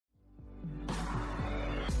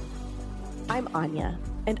I'm Anya,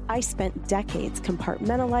 and I spent decades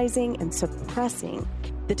compartmentalizing and suppressing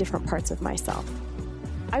the different parts of myself.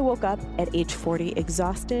 I woke up at age 40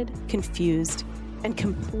 exhausted, confused, and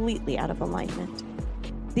completely out of alignment.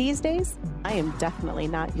 These days, I am definitely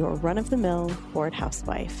not your run-of-the-mill bored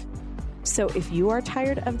housewife. So if you are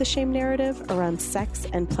tired of the shame narrative around sex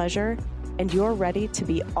and pleasure, and you're ready to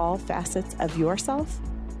be all facets of yourself,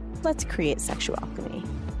 let's create sexual alchemy.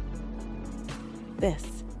 This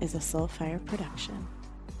is a Soulfire production.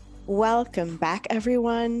 Welcome back,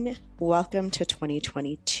 everyone. Welcome to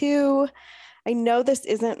 2022. I know this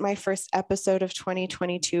isn't my first episode of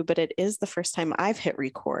 2022, but it is the first time I've hit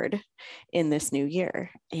record in this new year.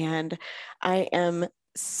 And I am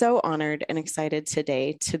so honored and excited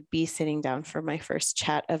today to be sitting down for my first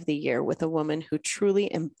chat of the year with a woman who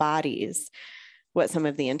truly embodies what some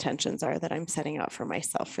of the intentions are that I'm setting out for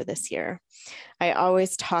myself for this year. I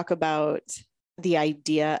always talk about the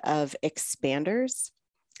idea of expanders.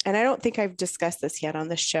 And I don't think I've discussed this yet on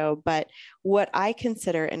the show, but what I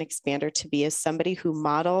consider an expander to be is somebody who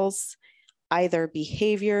models either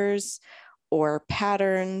behaviors or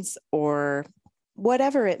patterns or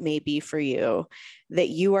whatever it may be for you that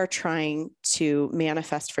you are trying to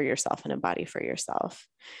manifest for yourself and embody for yourself.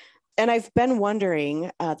 And I've been wondering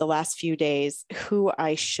the last few days who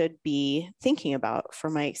I should be thinking about for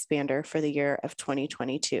my expander for the year of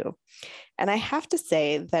 2022. And I have to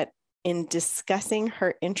say that in discussing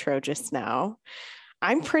her intro just now,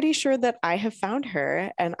 I'm pretty sure that I have found her,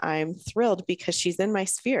 and I'm thrilled because she's in my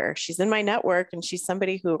sphere. She's in my network, and she's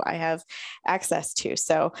somebody who I have access to.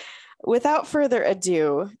 So without further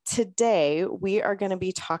ado, today we are going to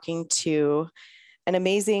be talking to an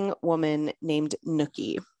amazing woman named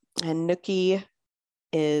Nookie. And Nookie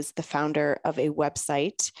is the founder of a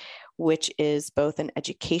website, which is both an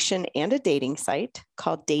education and a dating site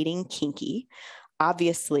called Dating Kinky.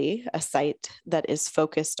 Obviously, a site that is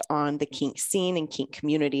focused on the kink scene and kink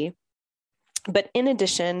community. But in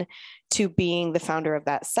addition to being the founder of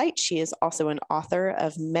that site, she is also an author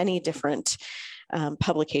of many different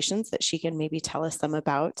publications that she can maybe tell us some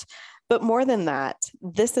about. But more than that,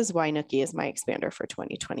 this is why Nookie is my expander for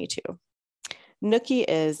 2022. Nookie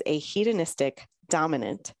is a hedonistic,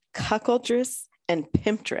 dominant, cuckoldress, and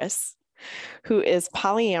pimptress who is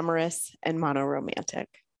polyamorous and monoromantic.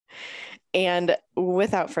 And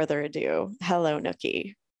without further ado, hello,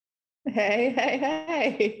 Nookie.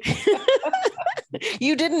 Hey.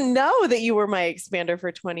 You didn't know that you were my expander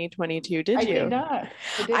for 2022, did you? I did not.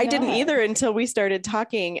 I didn't either until we started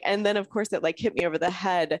talking. And then, of course, it hit me over the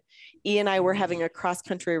head. E and I were having a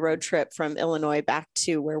cross-country road trip from Illinois back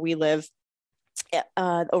to where we live.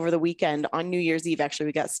 Over the weekend on New Year's Eve, actually,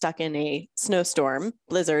 we got stuck in a snowstorm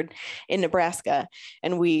blizzard in Nebraska,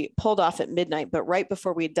 and we pulled off at midnight. But right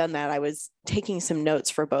before we'd done that, I was taking some notes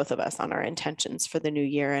for both of us on our intentions for the new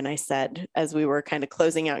year. And I said, as we were kind of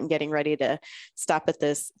closing out and getting ready to stop at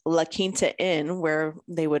this La Quinta Inn where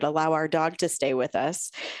they would allow our dog to stay with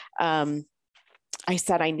us, I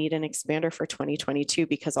said, I need an expander for 2022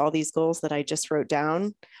 because all these goals that I just wrote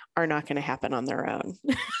down are not going to happen on their own.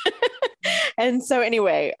 And so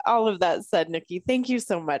anyway, all of that said, Nookie, thank you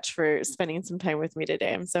so much for spending some time with me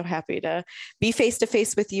today. I'm so happy to be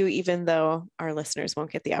face-to-face with you, even though our listeners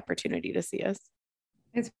won't get the opportunity to see us.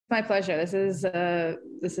 It's my pleasure. This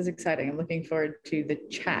is exciting. I'm looking forward to the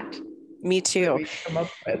chat. Me too. We come up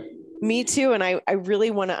with. Me too. And I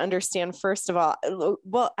really want to understand, first of all,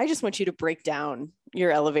 well, I just want you to break down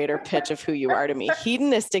your elevator pitch of who you are to me.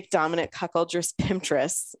 Hedonistic, dominant, cuckoldress,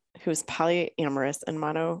 pimptress, who's polyamorous and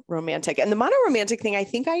monoromantic. And the monoromantic thing, I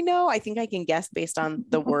think I know. I think I can guess based on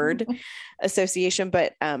the word association,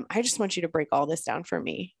 but I just want you to break all this down for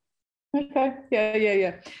me. Okay.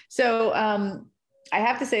 Yeah. So I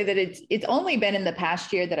have to say that it's only been in the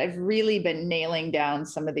past year that I've really been nailing down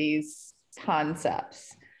some of these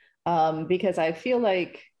concepts. Because I feel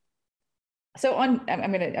like, I'm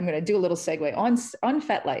gonna do a little segue on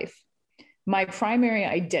FetLife. My primary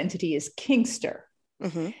identity is Kinkster,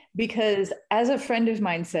 because as a friend of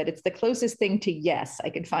mine said, it's the closest thing to yes I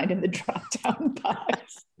could find in the drop-down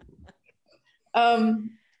box. And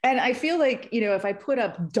I feel like, if I put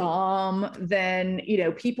up Dom, then,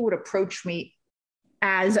 people would approach me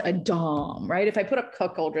as a Dom, right? If I put up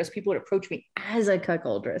cuckoldress, people would approach me as a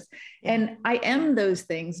cuckoldress. Yeah. And I am those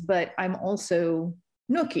things, but I'm also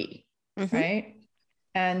Nookie, right?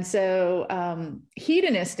 And so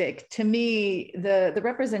hedonistic, to me, the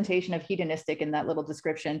representation of hedonistic in that little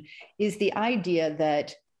description is the idea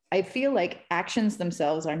that I feel like actions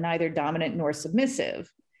themselves are neither dominant nor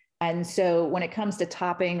submissive. And so when it comes to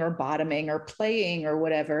topping or bottoming or playing or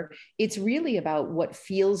whatever, it's really about what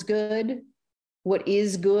feels good, what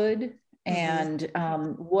is good, and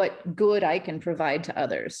what good I can provide to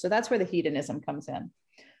others. So that's where the hedonism comes in.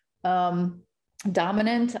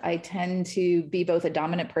 Dominant, I tend to be both a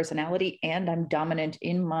dominant personality, and I'm dominant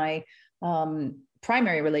in my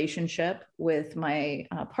primary relationship with my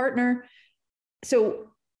partner.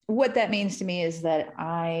 So what that means to me is that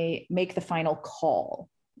I make the final call,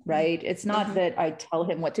 right? It's not that I tell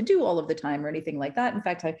him what to do all of the time or anything like that. In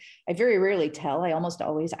fact, I very rarely tell. I almost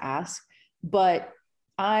always ask, but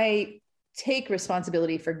I take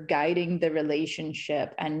responsibility for guiding the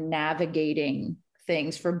relationship and navigating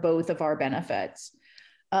things for both of our benefits.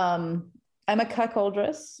 I'm a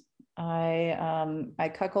cuckoldress.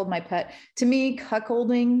 I cuckold my pet. To me,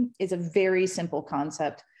 cuckolding is a very simple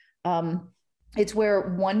concept. It's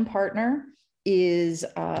where one partner is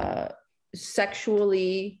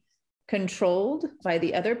sexually controlled by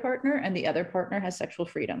the other partner, and the other partner has sexual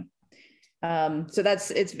freedom. So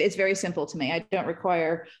it's very simple to me. I don't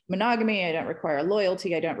require monogamy. I don't require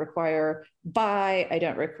loyalty. I don't require I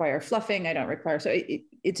don't require fluffing. I don't require, so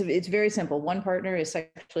it's very simple. One partner is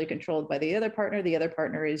sexually controlled by the other partner. The other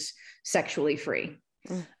partner is sexually free.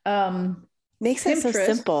 Makes it so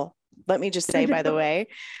simple. Let me just say, by the way,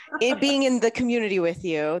 it being in the community with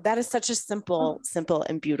you, that is such a simple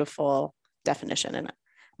and beautiful definition. And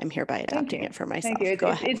I'm hereby adopting it for myself. Thank you. Go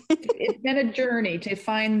ahead. It's been a journey to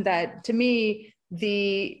find that, to me,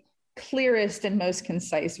 the clearest and most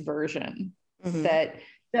concise version that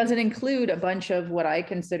doesn't include a bunch of what I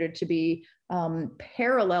consider to be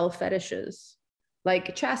parallel fetishes,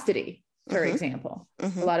 like chastity, for example.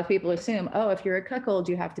 A lot of people assume, oh, if you're a cuckold,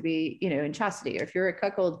 you have to be, in chastity, or if you're a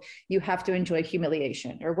cuckold, you have to enjoy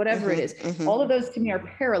humiliation, or whatever it is. All of those to me are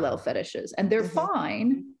parallel fetishes, and they're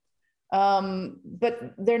fine.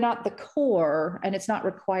 But they're not the core, and it's not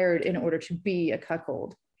required in order to be a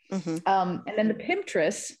cuckold. And then the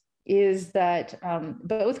pimptress is that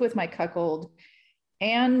both with my cuckold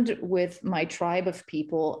and with my tribe of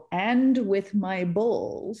people and with my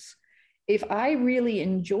bulls, if I really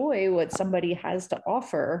enjoy what somebody has to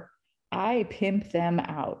offer, I pimp them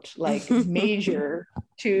out, like major,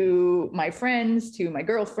 to my friends, to my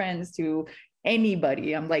girlfriends, to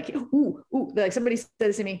anybody. I'm like, ooh, like somebody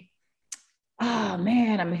says to me, oh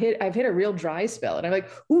man, I've hit a real dry spell. And I'm like,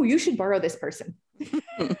 ooh, you should borrow this person.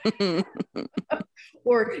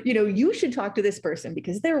 Or, you should talk to this person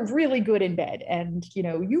because they're really good in bed. And,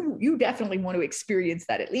 you definitely want to experience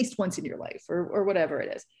that at least once in your life, or whatever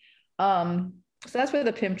it is. So that's where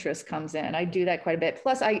the pimptress comes in. I do that quite a bit.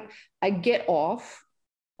 Plus I get off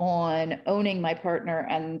on owning my partner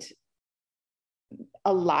and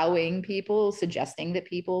suggesting that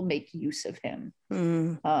people make use of him.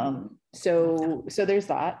 So there's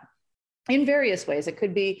that in various ways. It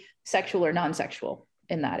could be sexual or non-sexual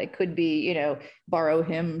in that. It could be, borrow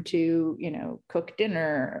him to, cook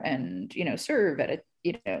dinner and, serve at a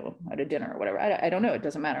dinner or whatever. I don't know. It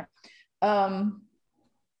doesn't matter.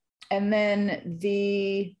 And then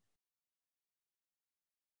the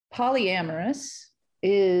polyamorous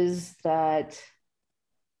is that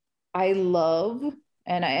I love,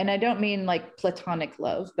 and I don't mean like platonic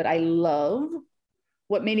love, but I love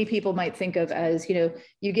what many people might think of as,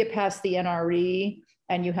 you get past the NRE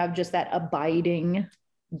and you have just that abiding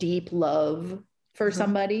deep love for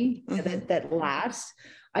somebody that lasts.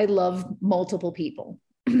 I love multiple people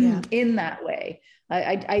in that way.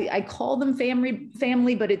 I call them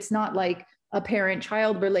family, but it's not like a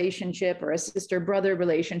parent-child relationship or a sister-brother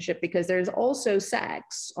relationship, because there's also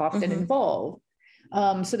sex often involved.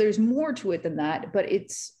 So there's more to it than that, but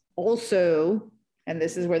it's also, and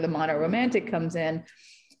this is where the monoromantic comes in,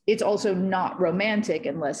 it's also not romantic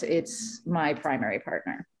unless it's my primary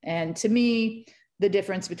partner. And to me, the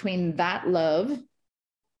difference between that love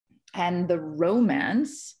and the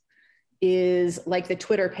romance is like the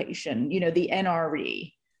Twitterpation, the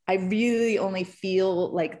NRE. I really only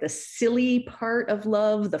feel like the silly part of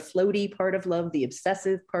love, the floaty part of love, the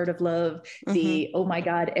obsessive part of love, the, oh my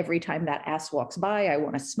God, every time that ass walks by, I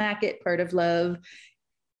want to smack it part of love.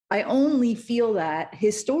 I only feel that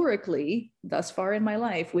historically, thus far in my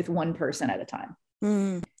life, with one person at a time.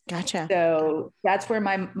 Gotcha. So that's where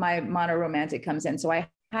my monoromantic comes in. So I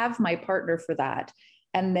have my partner for that.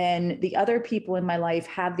 And then the other people in my life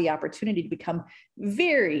have the opportunity to become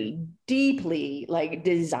very deeply like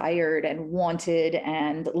desired and wanted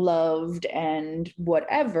and loved and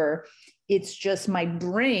whatever. It's just my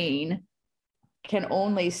brain can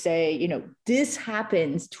only say, this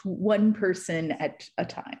happens to one person at a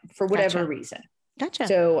time for whatever reason. Gotcha.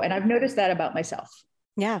 So, and I've noticed that about myself.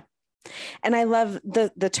 Yeah. And I love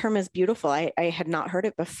the term is beautiful. I had not heard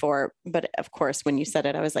it before, but of course, when you said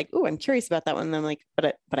it, I was like, oh, I'm curious about that one. And I'm like,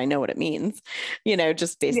 but I know what it means,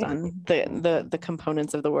 just based on the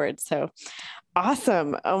components of the word. So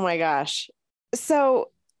awesome. Oh my gosh. So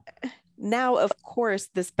now, of course,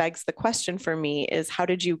 this begs the question for me is how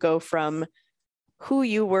did you go from who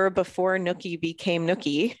you were before Nookie became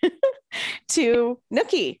Nookie to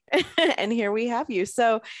Nookie? And here we have you.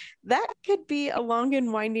 So that could be a long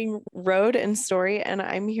and winding road and story, and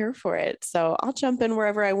I'm here for it. So I'll jump in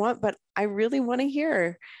wherever I want, but I really want to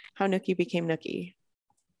hear how Nookie became Nookie.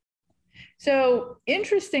 So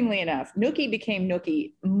interestingly enough, Nookie became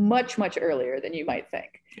Nookie much, much earlier than you might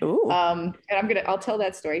think. Ooh. And I'll tell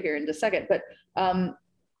that story here in just a second. But I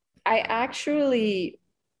actually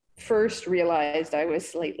first realized I was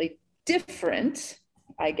slightly different,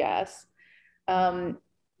 I guess.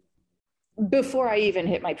 Before I even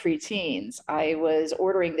hit my preteens, I was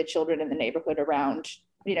ordering the children in the neighborhood around,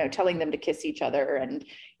 telling them to kiss each other and,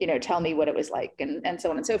 tell me what it was like and so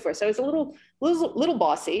on and so forth. So I was a little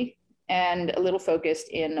bossy and a little focused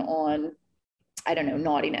in on, I don't know,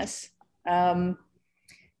 naughtiness.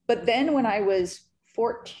 But then when I was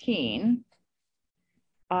 14,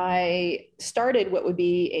 I started what would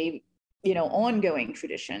be a, ongoing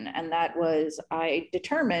tradition. And that was, I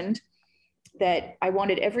determined that I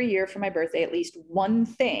wanted every year for my birthday, at least one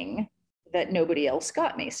thing that nobody else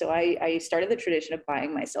got me. So I started the tradition of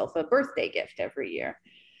buying myself a birthday gift every year.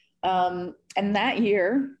 And that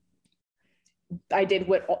year, I did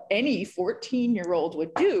what any 14-year-old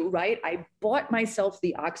would do, right? I bought myself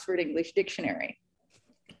the Oxford English Dictionary.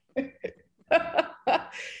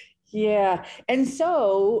 Yeah. And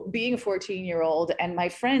so being a 14-year-old and my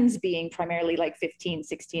friends being primarily like 15,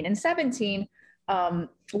 16, and 17,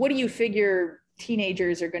 what do you figure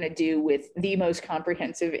teenagers are going to do with the most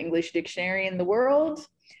comprehensive English dictionary in the world?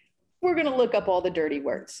 We're going to look up all the dirty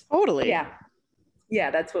words. Totally. Yeah. Yeah,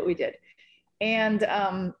 that's what we did. And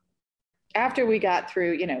after we got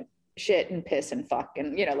through, shit and piss and fuck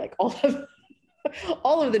and, like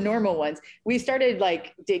all of the normal ones, we started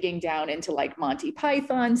like digging down into like Monty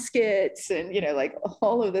Python skits and, like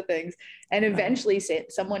all of the things. And eventually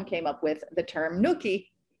someone came up with the term Nookie.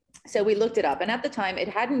 So we looked it up. And at the time, it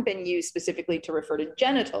hadn't been used specifically to refer to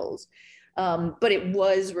genitals, but it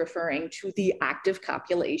was referring to the act of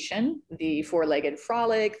copulation, the four-legged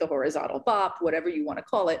frolic, the horizontal bop, whatever you want to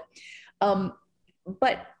call it.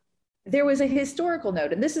 But there was a historical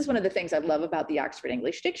note, and this is one of the things I love about the Oxford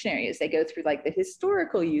English Dictionary is they go through like the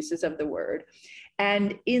historical uses of the word.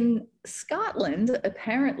 And in Scotland,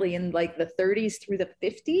 apparently in like the 30s through the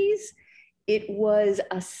 50s, it was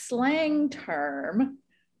a slang term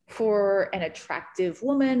for an attractive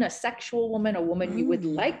woman, a sexual woman, a woman you would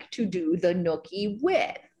like to do the nookie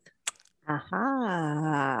with.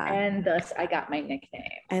 Aha. And thus I got my nickname.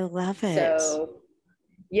 I love it. So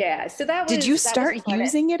yeah, so that was. Did you start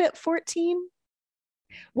using it at 14?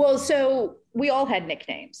 Well, so we all had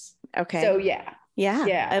nicknames. Okay. So yeah.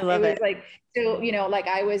 I love it. Was like, so, like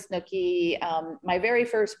I was Nookie. My very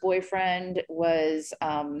first boyfriend was,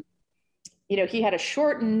 he had a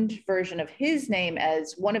shortened version of his name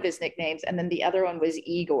as one of his nicknames. And then the other one was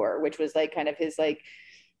Igor, which was like kind of his like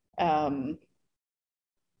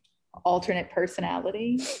alternate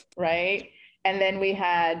personality. Right. And then we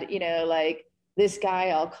had, like this guy,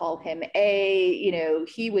 I'll call him A,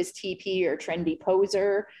 he was TP or trendy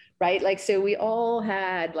poser. Right. Like, so we all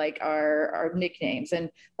had like our nicknames, and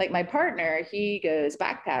like my partner, he goes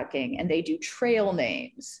backpacking and they do trail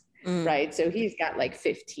names. Right. So he's got like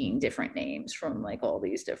 15 different names from like all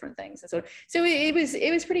these different things. And so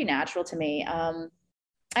it was pretty natural to me. And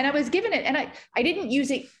I was given it, and I didn't use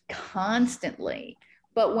it constantly,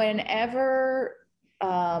 but whenever,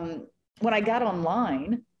 when I got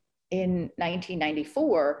online in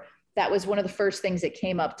 1994, that was one of the first things that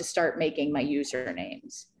came up to start making my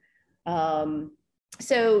usernames.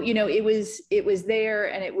 So, it was there,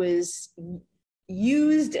 and it was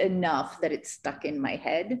used enough that it stuck in my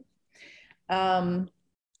head. And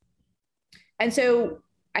so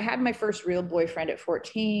I had my first real boyfriend at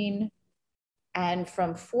 14, and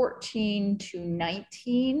from 14 to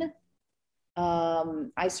 19,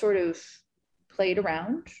 I sort of played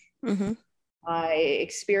around. Mm-hmm. I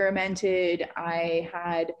experimented. I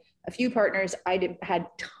had a few partners. Had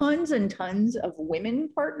tons and tons of women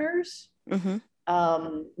partners. Mm-hmm.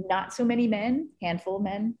 Not so many men, handful of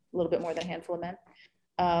men, a little bit more than a handful of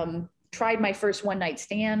men. Tried my first one night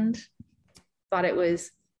stand. Thought it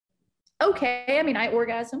was okay. I mean, I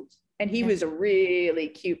orgasmed, and he was a really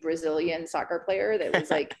cute Brazilian soccer player that was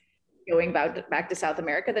like going back to South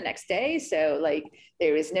America the next day. So like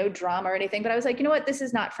there was no drama or anything, but I was like, you know what, this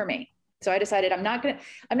is not for me. So I decided I'm not going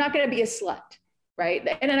to be a slut. Right.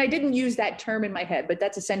 And then I didn't use that term in my head, but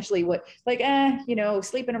that's essentially what, like,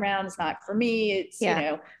 sleeping around is not for me. It's,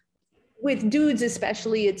 with dudes,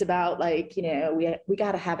 especially, it's about like, we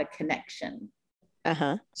got to have a connection.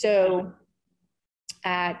 So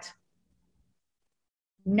at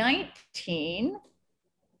 19,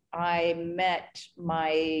 I met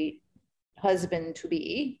my husband to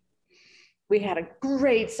be. We had a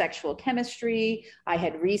great sexual chemistry. I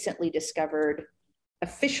had recently discovered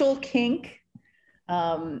official kink.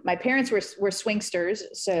 My parents were swingsters.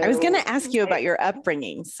 So I was going to ask you about your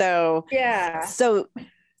upbringing. So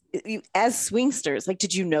you, as swingsters, like,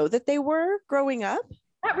 did you know that they were growing up?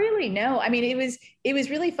 Not really. No. I mean, it was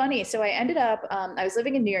really funny. So I ended up, I was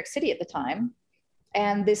living in New York City at the time.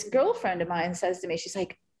 And this girlfriend of mine says to me, she's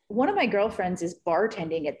like, one of my girlfriends is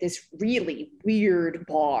bartending at this really weird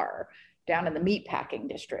bar down in the meatpacking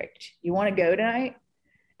district. You want to go tonight?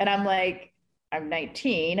 And I'm like, I'm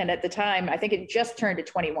 19. And at the time, I think it just turned to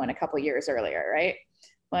 21 a couple of years earlier, right?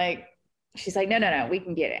 Like, she's like, no, we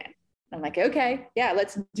can get in. I'm like, okay, yeah,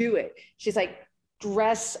 let's do it. She's like,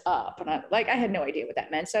 dress up. And I had no idea what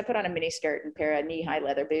that meant. So I put on a mini skirt and a pair of knee-high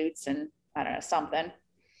leather boots and I don't know, something.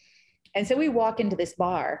 And so we walk into this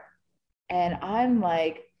bar and I'm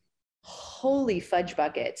like, holy fudge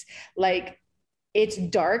buckets. Like, it's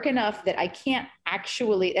dark enough that I can't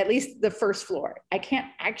actually, at least the first floor, I can't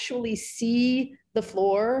actually see the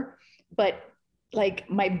floor, but like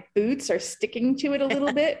my boots are sticking to it a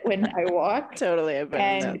little bit when I walk. Totally.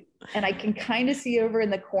 And I can kind of see over in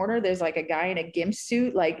the corner, there's like a guy in a gimp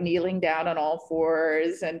suit, like kneeling down on all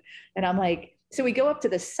fours. And I'm like, so we go up to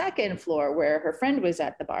the second floor where her friend was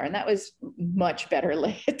at the bar, and that was much better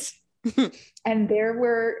lit. And there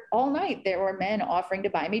were men offering to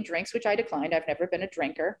buy me drinks, which I declined. I've never been a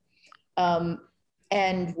drinker,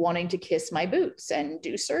 and wanting to kiss my boots and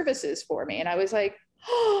do services for me. And I was like,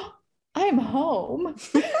 oh, I'm home.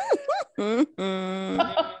 And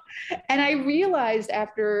I realized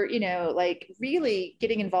after, like really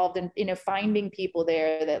getting involved in, finding people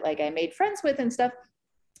there that like I made friends with and stuff,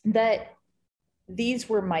 that these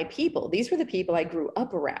were my people. These were the people I grew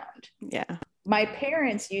up around. Yeah. My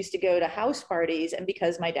parents used to go to house parties, and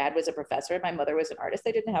because my dad was a professor and my mother was an artist,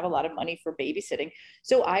 they didn't have a lot of money for babysitting.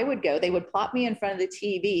 So I would go, they would plop me in front of the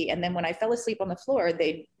TV. And then when I fell asleep on the floor,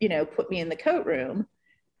 they'd, put me in the coat room,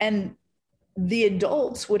 and the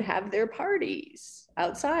adults would have their parties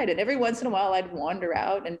outside. And every once in a while I'd wander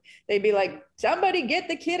out and they'd be like, somebody get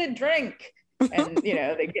the kid a drink. And,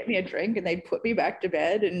 they'd get me a drink and they'd put me back to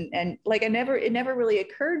bed. And like, it never really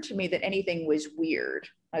occurred to me that anything was weird.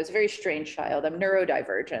 I was a very strange child. I'm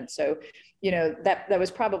neurodivergent. So, that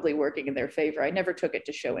was probably working in their favor. I never took it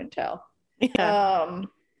to show and tell. Yeah.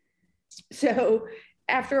 So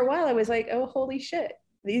after a while I was like, oh, holy shit,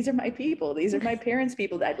 these are my people. These are my parents'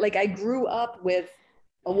 people. That like, I grew up with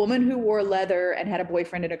a woman who wore leather and had a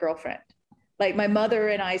boyfriend and a girlfriend. Like my mother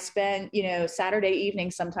and I spent, Saturday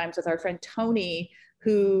evenings sometimes with our friend Tony,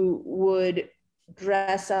 who would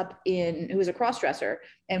dress up who was a cross-dresser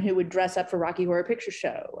and who would dress up for Rocky Horror Picture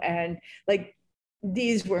Show. And like,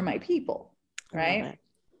 these were my people, right?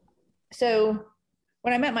 So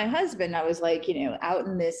when I met my husband, I was like, out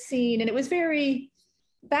in this scene, and it was very,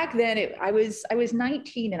 back then I was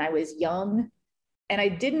 19 and I was young, and I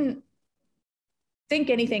didn't think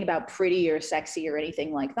anything about pretty or sexy or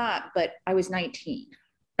anything like that, but I was 19,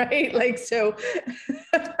 right? Like, so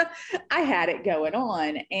I had it going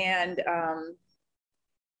on, and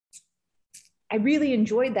I really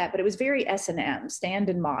enjoyed that, but it was very S&M, stand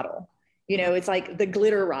and model. It's like the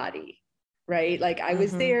glitterati, right? Like I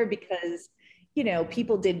was there because,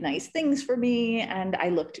 people did nice things for me and I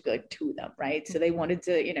looked good to them, right? So they wanted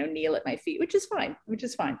to, kneel at my feet, which is fine.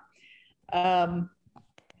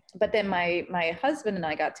 But then my husband and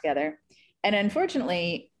I got together, and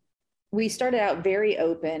unfortunately we started out very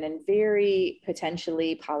open and very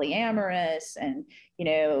potentially polyamorous and,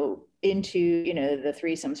 into, the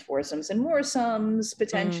threesomes, foursomes, and moresomes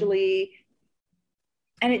potentially.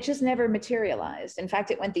 And it just never materialized. In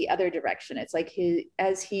fact, it went the other direction. It's like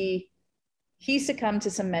as he succumbed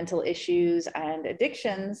to some mental issues and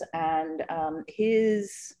addictions, and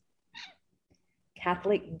his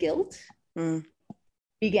Catholic guilt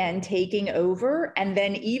began taking over. And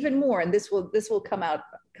then even more, and this will come up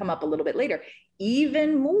a little bit later,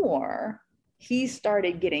 even more, he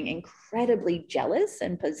started getting incredibly jealous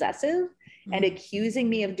and possessive and accusing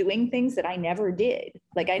me of doing things that I never did.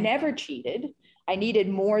 Like I never cheated. I needed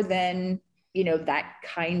more than, that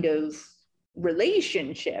kind of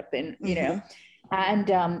relationship. And,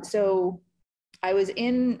 And so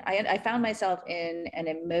I found myself in an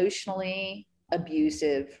emotionally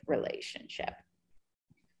abusive relationship.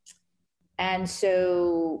 And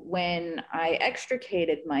so when I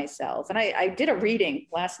extricated myself, and I did a reading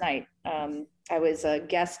last night, I was a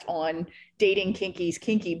guest on Dating Kinky's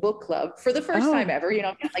Kinky Book Club for the first time ever,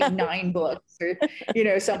 like 9 books or,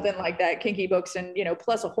 something like that, kinky books, and,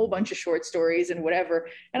 plus a whole bunch of short stories and whatever.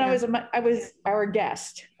 And I was our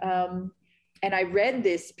guest. And I read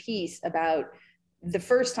this piece about the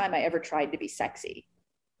first time I ever tried to be sexy.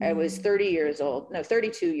 I was 32 years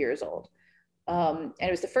old. And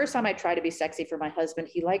it was the first time I tried to be sexy for my husband.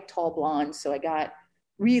 He liked tall blondes. So I got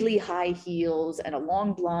really high heels and a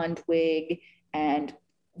long blonde wig and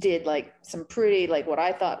did like some pretty, like what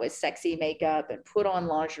I thought was sexy makeup, and put on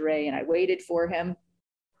lingerie, and I waited for him.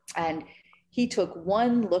 And he took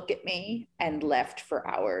one look at me and left for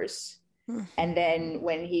hours. And then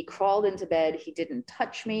when he crawled into bed, he didn't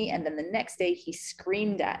touch me. And then the next day he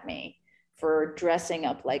screamed at me for dressing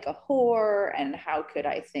up like a whore, and how could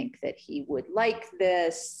I think that he would like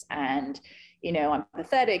this, and I'm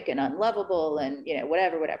pathetic and unlovable, and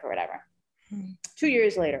whatever. 2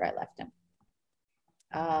 years later I left him.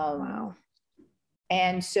 Wow.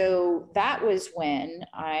 And so that was when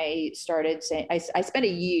I started saying, I spent a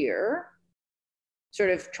year sort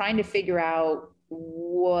of trying to figure out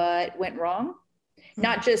what went wrong.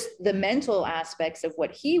 Not just the mental aspects of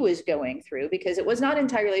what he was going through, because it was not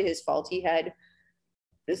entirely his fault. He had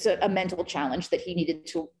a mental challenge that he needed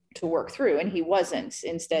to work through, and he wasn't.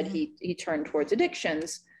 Instead, he turned towards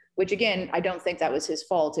addictions, which again, I don't think that was his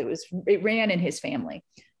fault. It ran in his family.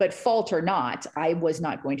 But fault or not, I was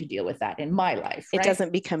not going to deal with that in my life. Right? It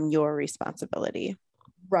doesn't become your responsibility.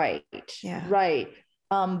 Right. Yeah. Right.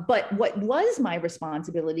 But what was my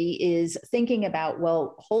responsibility is thinking about,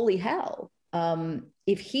 well, holy hell.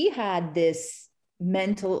 If he had this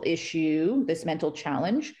mental issue, this mental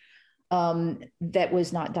challenge, that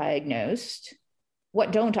was not diagnosed,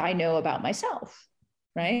 what don't I know about myself?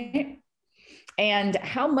 Right. And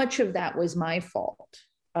how much of that was my fault?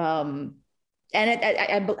 And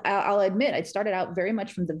I'll admit, I started out very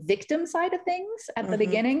much from the victim side of things at the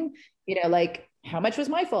beginning, like how much was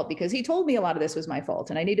my fault, because he told me a lot of this was my fault,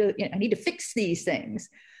 and I need to fix these things.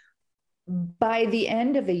 By the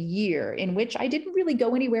end of a year in which I didn't really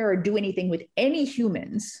go anywhere or do anything with any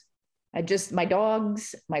humans, my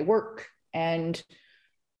dogs, my work, and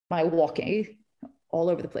my walking all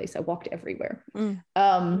over the place. I walked everywhere.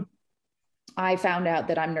 I found out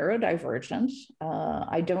that I'm neurodivergent.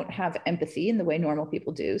 I don't have empathy in the way normal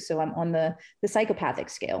people do. So I'm on the psychopathic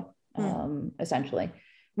scale, essentially,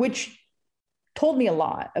 which told me a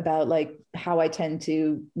lot about like how I tend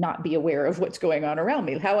to not be aware of what's going on around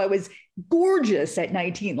me, how I was gorgeous at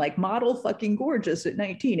 19, like model fucking gorgeous at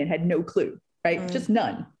 19, and had no clue, right? Just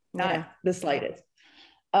none, not the slightest.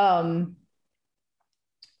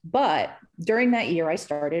 But during that year, I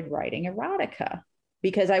started writing erotica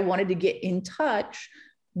because I wanted to get in touch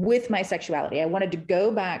with my sexuality. I wanted to go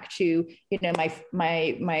back to, my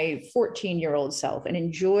 14-year-old self and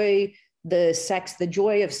enjoy the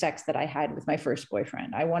joy of sex that I had with my first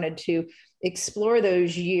boyfriend. I wanted to explore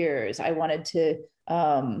those years. I wanted to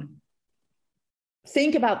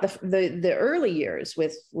think about the early years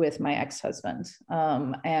with my ex-husband,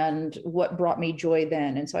 and what brought me joy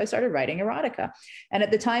then. And so I started writing erotica. And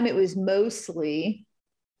at the time it was mostly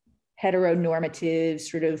heteronormative,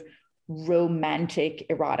 sort of romantic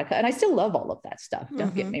erotica. And I still love all of that stuff.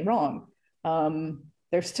 Don't get me wrong.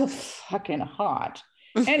 They're still fucking hot.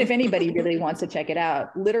 And if anybody really wants to check it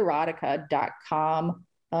out, literotica.com.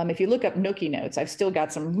 If you look up Nookie Notes, I've still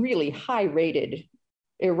got some really high rated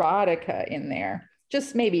erotica in there.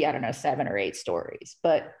 Just maybe, I don't know, 7 or 8 stories,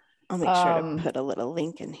 but I'll make sure to put a little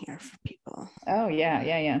link in here for people. Oh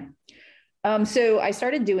yeah. So I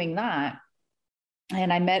started doing that,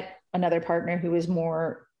 and I met another partner who was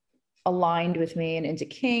more aligned with me and into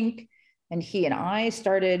kink. And he and I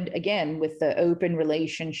started again with the open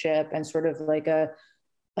relationship and sort of like I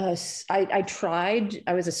was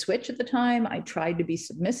a switch at the time. I tried to be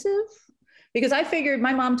submissive because I figured,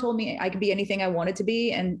 my mom told me I could be anything I wanted to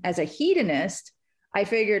be. And as a hedonist, I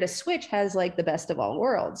figured a switch has like the best of all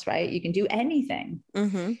worlds, right? You can do anything.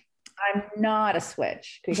 I'm not a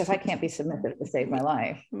switch because I can't be submissive to save my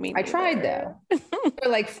life. I tried though. For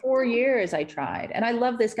like 4 years I tried. And I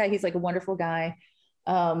love this guy. He's like a wonderful guy.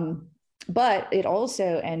 But it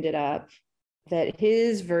also ended up that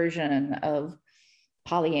his version of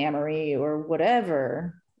polyamory or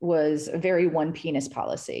whatever was a very one penis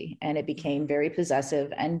policy. And it became very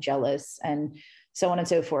possessive and jealous and so on and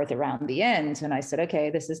so forth around the end. And I said, okay,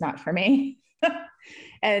 this is not for me.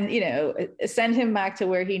 and, send him back to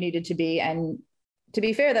where he needed to be. And to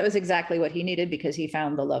be fair, that was exactly what he needed, because he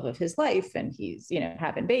found the love of his life, and he's,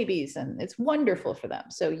 having babies, and it's wonderful for them.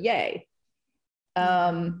 So yay.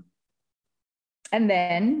 And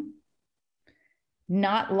then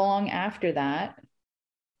not long after that,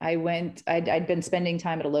 I'd been spending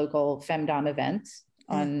time at a local femdom event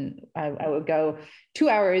I would go 2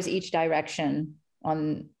 hours each direction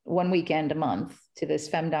on one weekend a month to this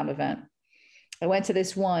femdom event. I went to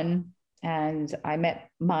this one, and I met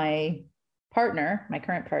my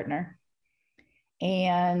current partner.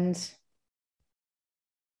 And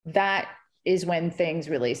that is when things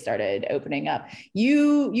really started opening up.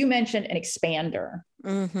 You mentioned an expander.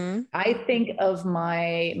 Mm-hmm. I think of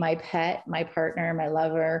my pet, my partner, my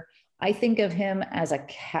lover, I think of him as a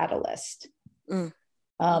catalyst. And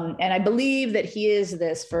I believe that he is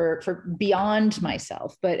this for beyond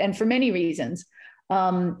myself, and for many reasons.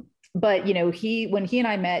 But when he and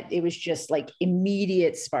I met, it was just like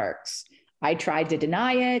immediate sparks. I tried to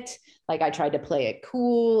deny it. Like, I tried to play it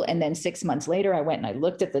cool. And then 6 months later, I went and I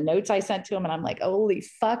looked at the notes I sent to him, and I'm like, holy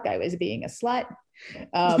fuck, I was being a slut.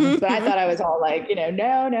 But I thought I was all like,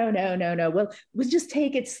 no. Well, we'll just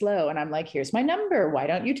take it slow. And I'm like, here's my number. Why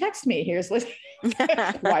don't you text me? Here's what,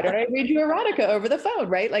 why don't I read you erotica over the phone?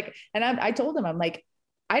 Right. Like, and I told him, I'm like,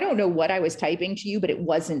 I don't know what I was typing to you, but it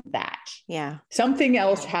wasn't that. Yeah. Something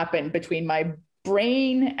else happened between my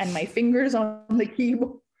brain and my fingers on the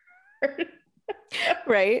keyboard.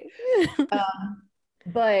 Right.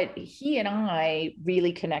 But he and I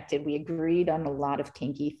really connected. We agreed on a lot of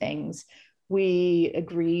kinky things. We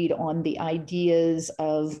agreed on the ideas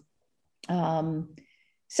of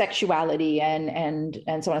sexuality and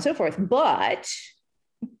so on and so forth. But,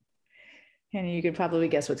 and you could probably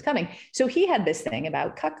guess what's coming. So he had this thing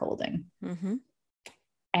about cuckolding. Mm-hmm.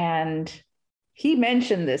 And he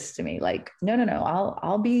mentioned this to me, like, no,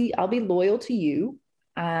 I'll be loyal to you.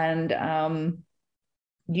 And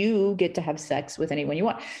you get to have sex with anyone you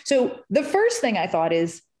want. So the first thing I thought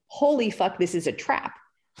is, holy fuck, this is a trap.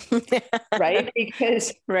 Right?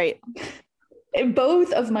 Because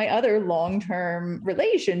both of my other long-term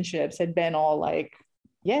relationships had been all like,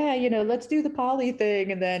 yeah, let's do the poly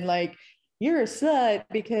thing. And then like, you're a slut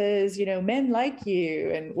because, men like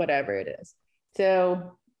you and whatever it is.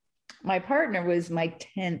 So my partner was my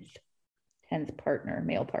 10th partner,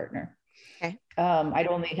 male partner. Okay.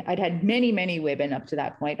 I'd had many women up to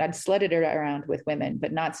that point. I'd slutted around with women,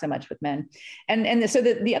 but not so much with men. And so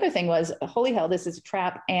the other thing was, holy hell, this is a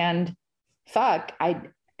trap. And fuck, I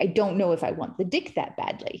don't know if I want the dick that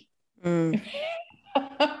badly.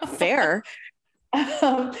 Fair.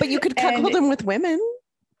 But you could cuckold him with women.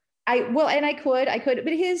 I could,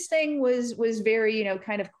 but his thing was very,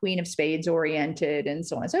 kind of Queen of Spades oriented and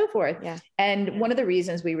so on and so forth. Yeah. And one of the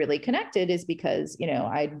reasons we really connected is because,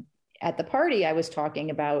 at the party, I was talking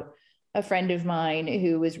about a friend of mine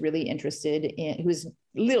who was really interested in, who was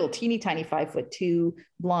little teeny tiny 5'2"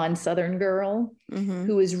 blonde Southern girl, mm-hmm.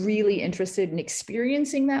 who was really interested in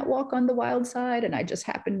experiencing that walk on the wild side. And I just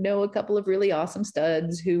happened to know a couple of really awesome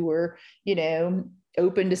studs who were,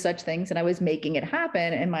 open to such things. And I was making it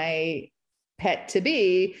happen. And my pet to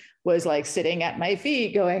be was like sitting at my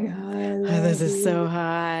feet going, oh, this is so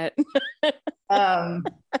hot.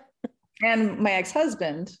 And my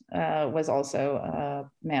ex-husband was also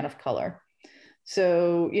a man of color.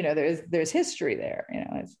 So, there's history there,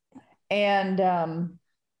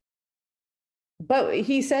 but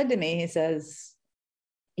he said to me, he says,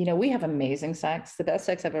 we have amazing sex, the best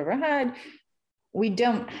sex I've ever had. We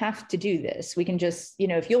don't have to do this. We can just,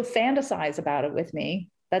 if you'll fantasize about it with me,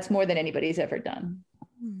 that's more than anybody's ever done.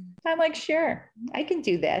 I'm like, sure, I can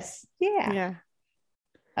do this. Yeah.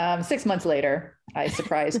 6 months later, I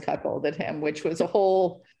surprise cuckolded him, which was a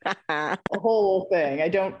whole thing. I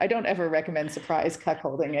don't ever recommend surprise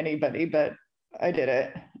cuckolding anybody, but I did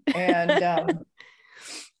it. And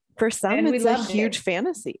for some, it's a huge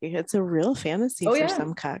fantasy. It's a real fantasy for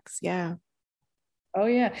some cucks. Yeah. Oh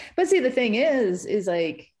yeah. But see, the thing is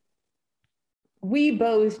like, we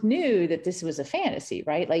both knew that this was a fantasy,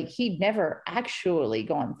 right? Like, he'd never actually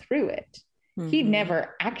gone through it. Mm-hmm. He'd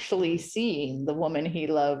never actually seen the woman he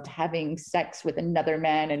loved having sex with another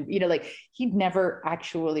man. And, like, he'd never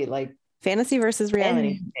actually like fantasy versus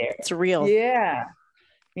reality. It's real. Yeah.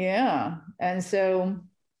 Yeah. And so,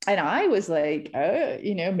 and I was like, oh,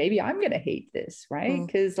 maybe I'm going to hate this. Right.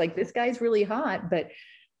 Cause like, this guy's really hot, but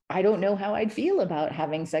I don't know how I'd feel about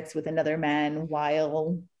having sex with another man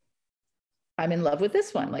while I'm in love with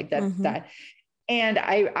this one. Like that, mm-hmm. that. And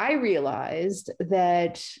I realized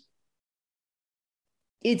that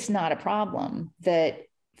it's not a problem, that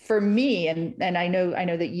for me, and I know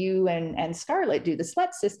that you and Scarlett do the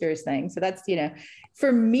Slut Sisters thing. So that's,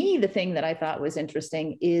 for me, the thing that I thought was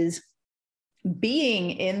interesting is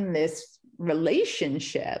being in this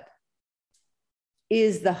relationship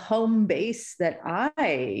is the home base that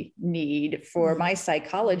I need for my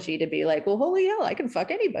psychology to be like, well, holy hell, I can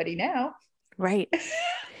fuck anybody now. Right.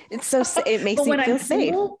 It's so, it makes me feel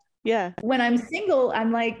safe. Yeah. When I'm single,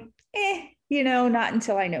 I'm like, not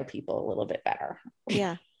until I know people a little bit better.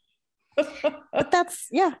 Yeah. But that's,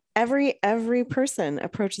 every person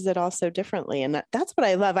approaches it all so differently. And that's what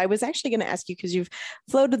I love. I was actually going to ask you, because you've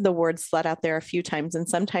floated the word slut out there a few times, and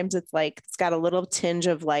sometimes it's like, it's got a little tinge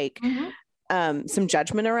of like, some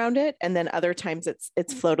judgment around it. And then other times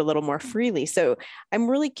it's flowed a little more freely. So I'm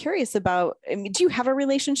really curious about, do you have a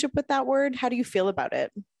relationship with that word? How do you feel about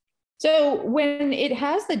it? So when it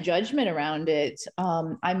has the judgment around it,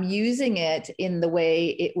 I'm using it in the way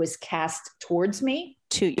it was cast towards me.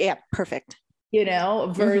 Yeah, perfect.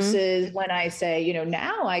 Versus when I say,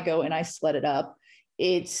 now I go and I slut it up.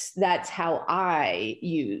 That's how I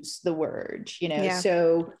use the word,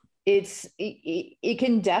 so it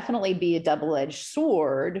can definitely be a double-edged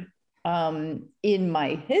sword in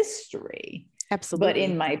my history. Absolutely. But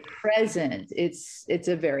in my present, it's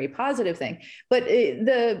a very positive thing. But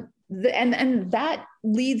and that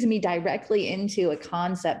leads me directly into a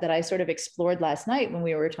concept that I sort of explored last night when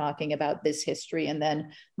we were talking about this history, and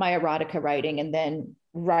then my erotica writing, and then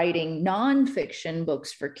writing nonfiction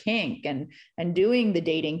books for kink, and doing the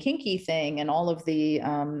dating kinky thing, and all of the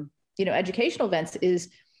educational events is,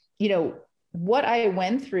 what I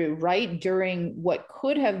went through right during what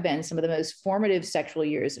could have been some of the most formative sexual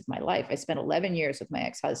years of my life. I spent 11 years with my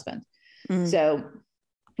ex-husband. So,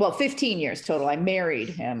 15 years total. I married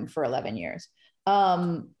him for 11 years.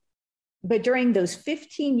 But during those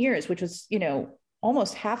 15 years, which was,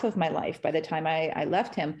 almost half of my life by the time I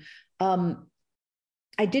left him,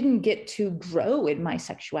 I didn't get to grow in my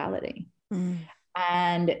sexuality.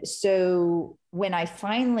 And so when I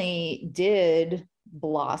finally did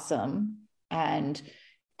blossom and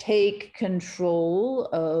take control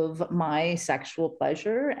of my sexual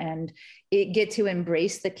pleasure and get to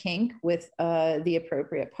embrace the kink with the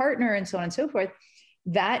appropriate partner and so on and so forth,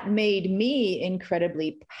 that made me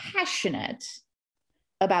incredibly passionate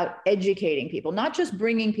about educating people, not just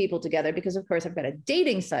bringing people together, because of course I've got a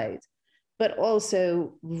dating site, but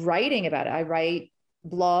also writing about it. I write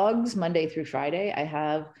blogs Monday through Friday. I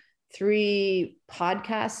have 3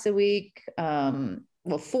 podcasts a week.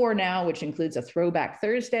 4 now, which includes a Throwback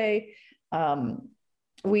Thursday.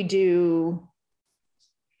 We do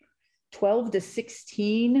 12 to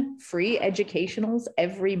 16 free educationals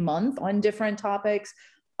every month on different topics.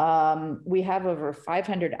 We have over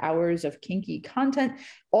 500 hours of kinky content.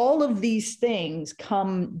 All of these things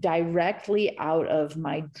come directly out of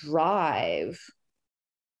my drive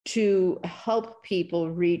to help people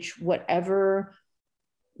reach whatever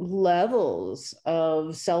levels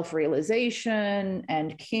of self-realization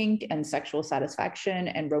and kink and sexual satisfaction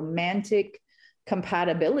and romantic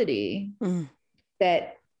compatibility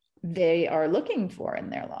that they are looking for in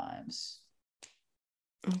their lives.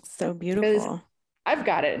 It's so beautiful. Because I've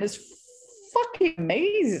got it, and it's fucking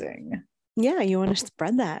amazing. Yeah, you want to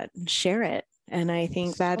spread that and share it. And I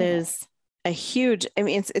think that is a huge,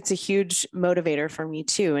 it's a huge motivator for me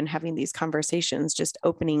too. And having these conversations, just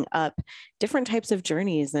opening up different types of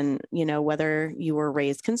journeys, and, whether you were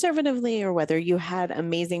raised conservatively or whether you had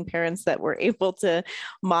amazing parents that were able to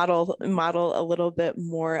model a little bit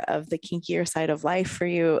more of the kinkier side of life for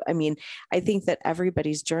you. I think that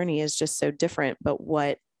everybody's journey is just so different, but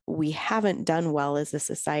what we haven't done well as a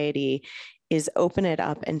society is open it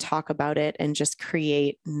up and talk about it and just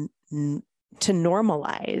create to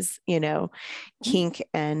normalize, kink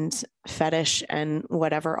and fetish and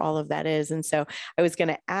whatever all of that is. And so I was going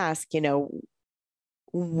to ask,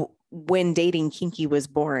 when Dating Kinky was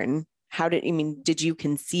born, did you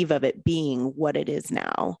conceive of it being what it is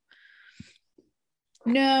now?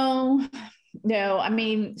 No.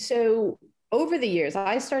 So over the years,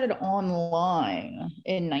 I started online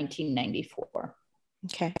in 1994.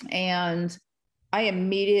 Okay. And I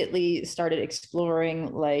immediately started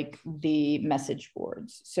exploring like the message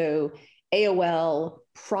boards. So AOL,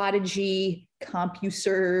 Prodigy,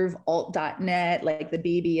 CompuServe, Alt.net, like the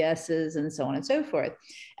BBSs and so on and so forth.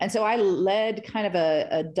 And so I led kind of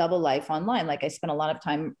a double life online. Like I spent a lot of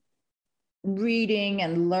time reading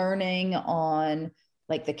and learning on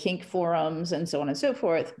like the kink forums and so on and so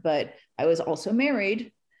forth. But I was also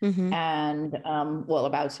married and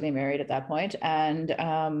about to be married at that point.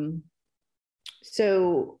 And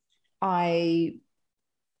so I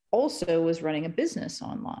also was running a business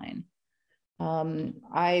online.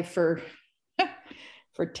 I, for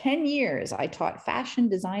 10 years, I taught fashion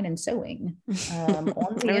design and sewing on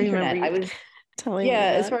the internet. I was telling me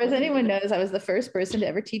that. As far as anyone knows, I was the first person to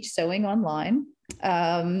ever teach sewing online.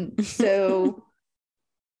 So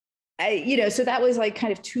so that was like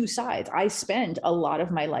kind of two sides. I spent a lot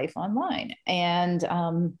of my life online. And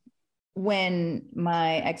when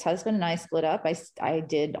my ex-husband and I split up, I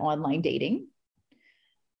did online dating.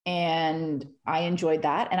 And I enjoyed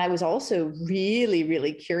that. And I was also really,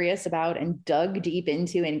 really curious about and dug deep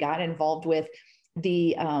into and got involved with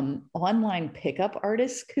the online pickup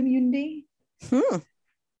artist community.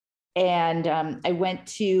 And I went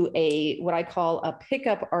to what I call a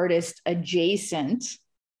pickup artist adjacent.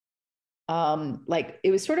 Like it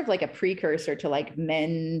was sort of like a precursor to like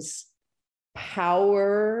men's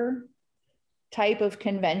power type of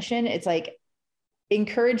convention. It's like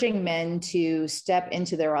encouraging men to step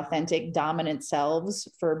into their authentic dominant selves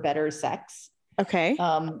for better sex. Okay.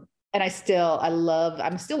 And I'm still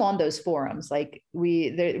on those forums. Like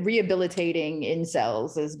the rehabilitating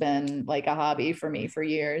incels has been like a hobby for me for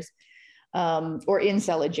years, or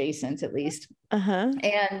incel adjacent at least.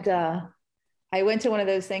 And I went to one of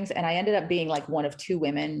those things and I ended up being like one of two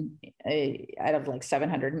women out of like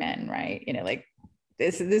 700 men. Right. Like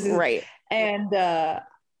this is right. And,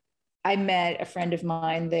 I met a friend of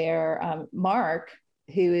mine there, Mark,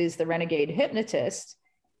 who is the renegade hypnotist.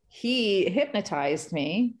 He hypnotized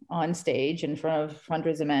me on stage in front of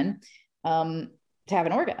hundreds of men to have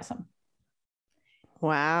an orgasm.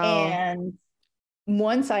 Wow. And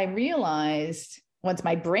once my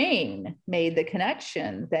brain made the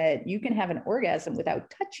connection that you can have an orgasm without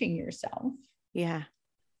touching yourself. Yeah.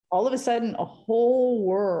 All of a sudden, a whole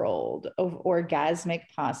world of orgasmic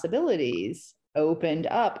possibilities opened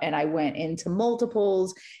up, and I went into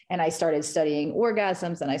multiples, and I started studying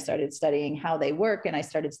orgasms, and I started studying how they work, and I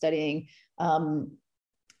started studying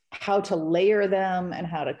how to layer them and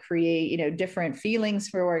how to create different feelings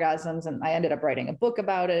for orgasms. And I ended up writing a book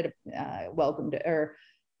about it, Welcome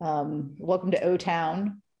to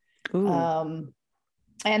O-Town.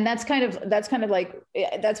 And that's kind of like,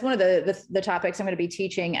 that's one of the topics I'm going to be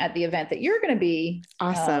teaching at the event that you're going to be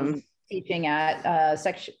awesome teaching at,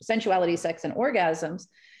 sensuality, sex, and orgasms.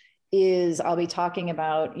 Is I'll be talking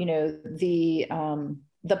about the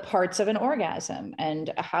parts of an orgasm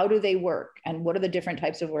and how do they work, and what are the different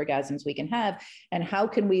types of orgasms we can have, and how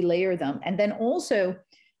can we layer them. And then also,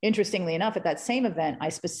 interestingly enough, at that same event, I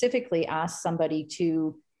specifically asked somebody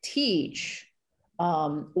to teach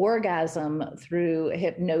orgasm through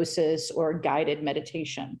hypnosis or guided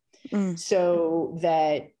meditation, so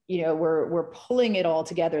that we're pulling it all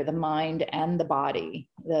together, the mind and the body,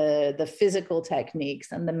 the physical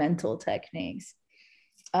techniques and the mental techniques,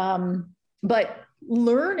 but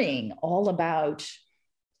learning all about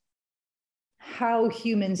how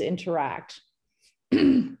humans interact.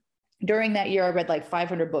 During that year, I read like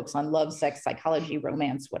 500 books on love, sex, psychology,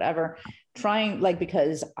 romance, whatever,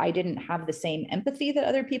 because I didn't have the same empathy that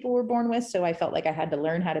other people were born with. So I felt like I had to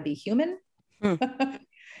learn how to be human.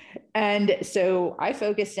 And so I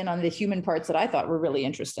focused in on the human parts that I thought were really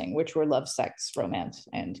interesting, which were love, sex, romance,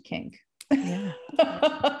 and kink. Yeah.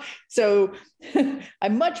 So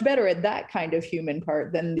I'm much better at that kind of human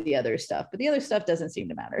part than the other stuff, but the other stuff doesn't seem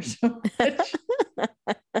to matter so much.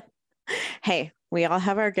 Hey, we all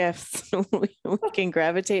have our gifts. we can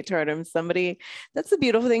gravitate toward them. That's the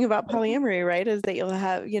beautiful thing about polyamory, right? Is that you'll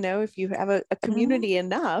have, if you have a community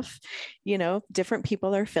enough, different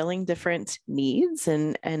people are filling different needs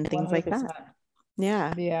and things 100%. Like that.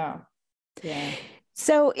 Yeah. Yeah. Yeah.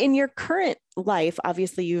 So in your current life,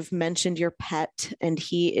 obviously you've mentioned your pet and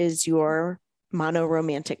he is your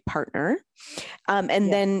monoromantic partner.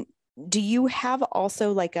 Then do you have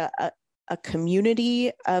also like a community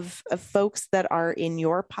of folks that are in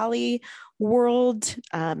your poly world,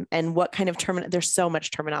 and what kind of there's so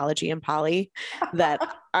much terminology in poly that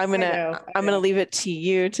I'm gonna leave it to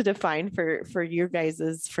you to define for your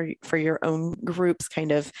guys's for your own groups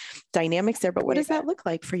kind of dynamics there. But what does that look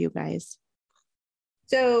like for you guys?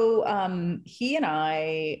 So he and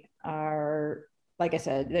I are, like I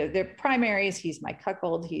said, they're primaries. He's my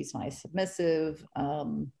cuckold. He's my submissive.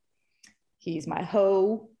 He's my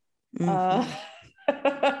hoe.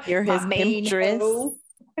 You're his main hoe.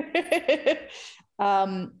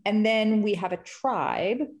 And then we have a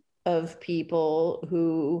tribe of people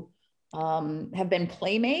who have been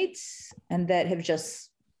playmates and that have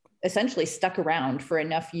just essentially stuck around for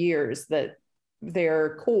enough years that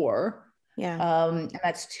they're core. Yeah. And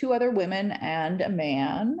that's two other women and a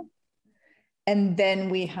man. And then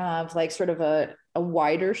we have like sort of a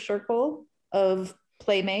wider circle of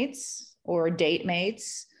playmates or date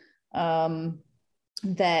mates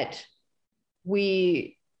that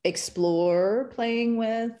we explore playing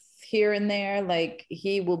with here and there. Like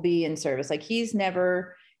he will be in service. Like he's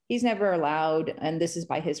never allowed, and this is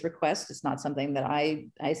by his request. It's not something that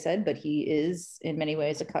I said, but he is in many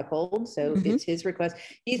ways a cuckold. So it's his request.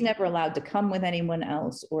 He's never allowed to come with anyone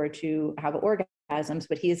else or to have orgasms,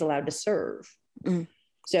 but he is allowed to serve.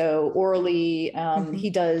 So orally, he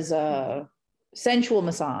does sensual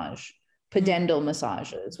massage, pudendal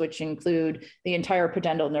massages, which include the entire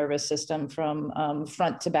pudendal nervous system from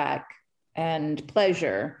front to back, and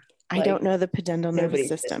pleasure. I don't know the pudendal nervous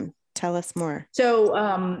system. Tell us more. So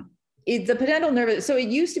the pudendal nervous, so we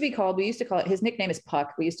used to call it, his nickname is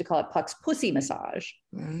Puck. We used to call it Puck's pussy massage.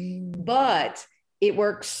 But it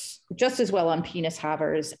works just as well on penis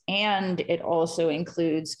havers. And it also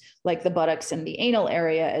includes like the buttocks and the anal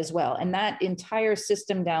area as well. And that entire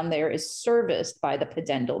system down there is serviced by the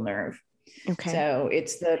pudendal nerve. Okay. So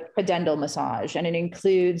it's the pudendal massage, and it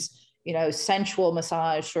includes, sensual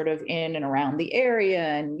massage sort of in and around the area,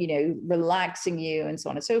 and, relaxing you and so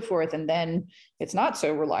on and so forth. And then it's not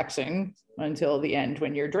so relaxing until the end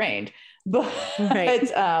when you're drained. But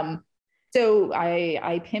so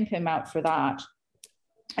I pimp him out for that.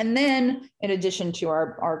 And then in addition to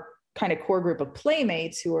our kind of core group of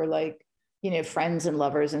playmates who are like, friends and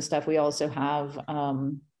lovers and stuff, we also have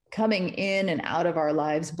coming in and out of our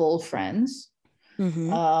lives bull friends.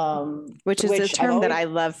 Which is a term that I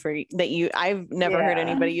love I've never heard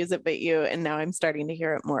anybody use it but you, and now I'm starting to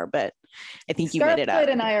hear it more, but I think you made it up. Scarlett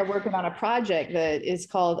and I are working on a project that is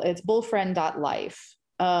called, it's bullfriend.life.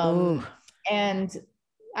 And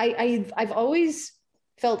I've always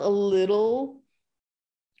felt a little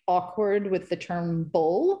awkward with the term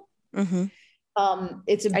bull.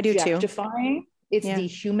 It's objectifying, it's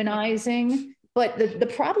dehumanizing, but the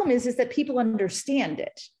problem is that people understand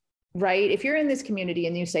it. Right. If you're in this community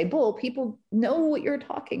and you say bull, people know what you're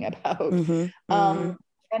talking about.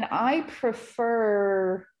 And I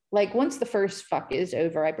prefer, like, once the first fuck is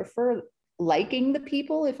over, I prefer liking the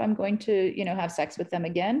people if I'm going to, have sex with them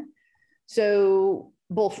again. So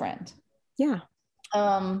bull friend. Yeah.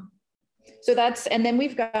 So that's, and then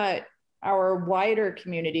we've got our wider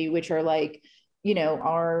community, which are like,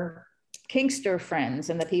 our Kinkster friends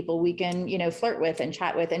and the people we can, flirt with and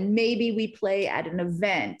chat with. And maybe we play at an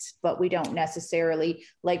event, but we don't necessarily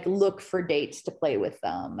like look for dates to play with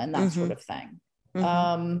them and that sort of thing.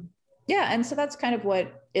 And so that's kind of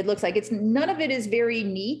what it looks like. None of it is very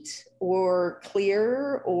neat or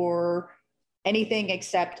clear or anything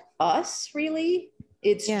except us, really.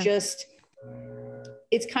 It's just,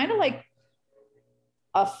 it's kind of like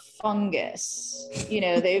a fungus,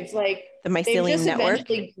 they've like the mycelium network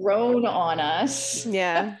eventually grown on us.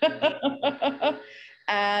 And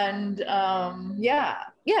and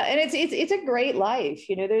it's a great life.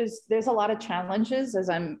 There's a lot of challenges, as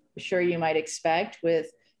I'm sure you might expect, with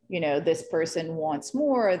this person wants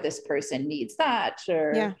more, this person needs that,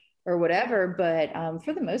 or whatever, but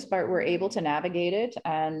for the most part we're able to navigate it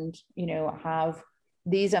and have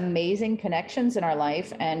these amazing connections in our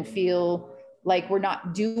life and feel like we're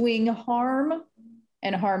not doing harm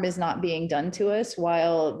and harm is not being done to us,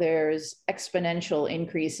 while there's exponential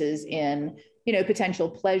increases in, potential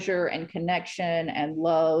pleasure and connection and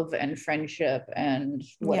love and friendship and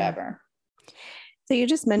whatever. So you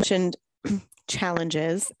just mentioned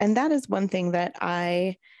challenges, and that is one thing that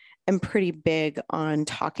I am pretty big on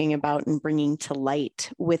talking about and bringing to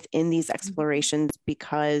light within these explorations,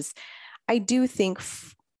 because I do think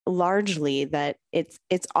largely that it's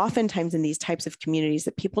oftentimes in these types of communities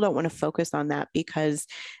that people don't want to focus on that because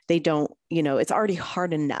they don't, it's already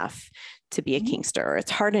hard enough to be a Kinkster. It's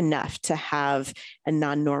hard enough to have a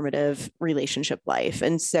non-normative relationship life.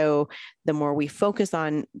 And so the more we focus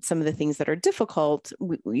on some of the things that are difficult,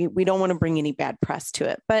 we don't want to bring any bad press to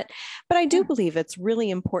it. But I do believe it's really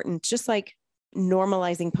important, just like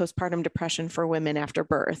normalizing postpartum depression for women after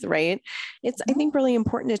birth, right? It's, I think, really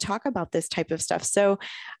important to talk about this type of stuff. So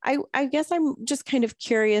I guess I'm just kind of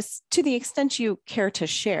curious, to the extent you care to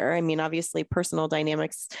share. I mean, obviously personal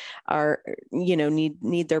dynamics are,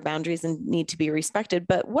 need their boundaries and need to be respected,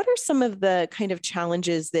 but what are some of the kind of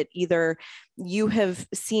challenges that either you have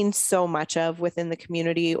seen so much of within the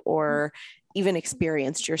community or even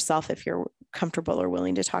experienced yourself, if you're comfortable or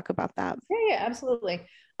willing to talk about that? Yeah, absolutely.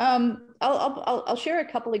 I'll share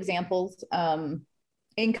a couple examples. In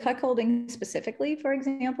cuckolding specifically, for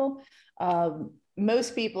example,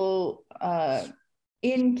 most people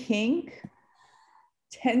in kink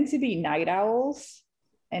tend to be night owls,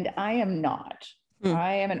 and I am not.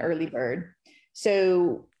 I am an early bird.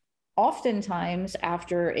 So oftentimes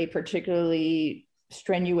after a particularly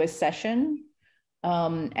strenuous session,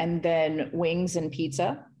 and then wings and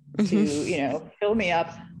pizza to, fill me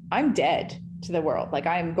up, I'm dead to the world. Like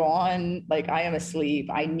I'm gone, like I am asleep.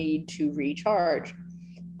 I need to recharge.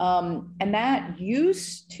 And that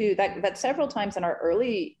that several times in our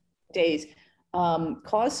early days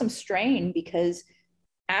caused some strain, because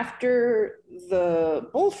after the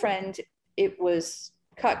bull friend, it was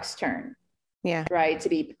Cuck's turn. Yeah. Right. To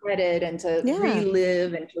be petted and to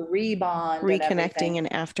relive and to rebond. Reconnecting and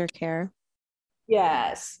aftercare.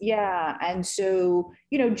 Yes. Yeah. And so,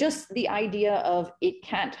 just the idea of it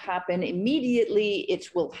can't happen immediately, it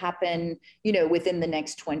will happen, within the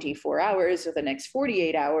next 24 hours or the next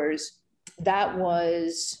 48 hours. That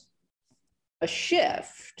was a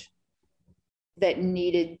shift that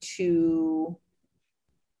needed to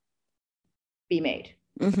be made.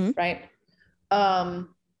 Right.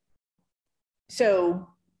 So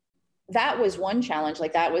that was one challenge.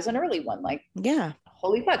 Like that was an early one. Like, yeah,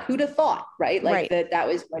 holy fuck, who'd have thought, right? Like that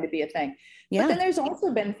was going to be a thing. Yeah. But then there's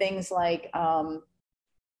also been things like,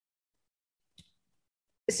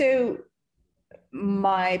 so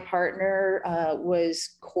my partner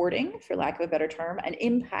was courting, for lack of a better term, an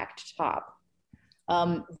impact top.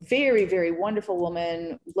 Very, very wonderful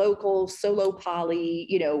woman, local, solo poly,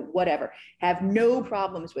 whatever. Have no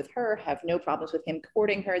problems with her, have no problems with him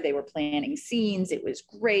courting her. They were planning scenes. It was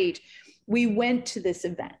great. We went to this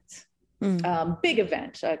event, big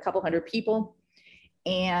event, a couple hundred people.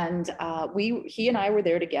 And he and I were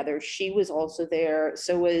there together. She was also there.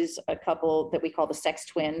 So was a couple that we call the Sex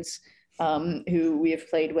Twins, who we have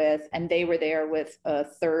played with, and they were there with a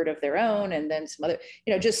third of their own, and then some other,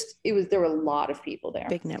 there were a lot of people there.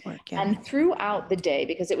 Big network. Yeah. And throughout the day,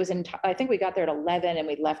 because it was I think we got there at 11 and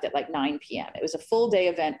we left at like 9 p.m. It was a full day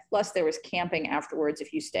event. Plus there was camping afterwards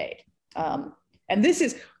if you stayed. And this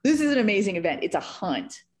is an amazing event. It's a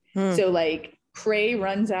hunt. So like prey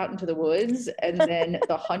runs out into the woods, and then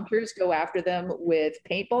the hunters go after them with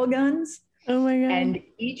paintball guns. Oh my God. And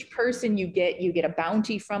each person you get a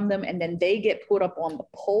bounty from them, and then they get put up on the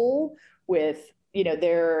pole with,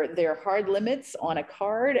 their hard limits on a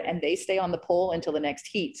card, and they stay on the pole until the next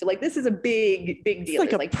heat. So like, this is a big deal.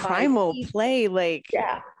 It's like a primal play. Like,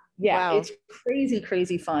 yeah. Wow. It's crazy,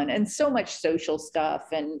 crazy fun, and so much social stuff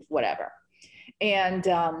and whatever. And,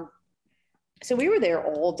 so we were there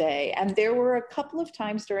all day, and there were a couple of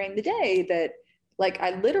times during the day that like,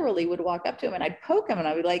 I literally would walk up to him and I'd poke him and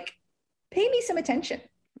I would like, pay me some attention,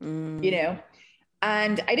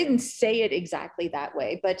 and I didn't say it exactly that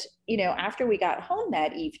way, but, after we got home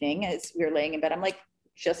that evening, as we were laying in bed, I'm like,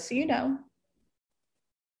 just so you know,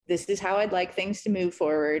 this is how I'd like things to move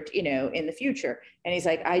forward, in the future. And he's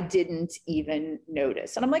like, I didn't even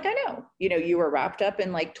notice. And I'm like, I know, you were wrapped up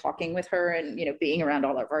in like talking with her and, being around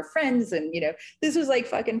all of our friends. And, this was like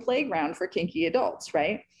fucking playground for kinky adults.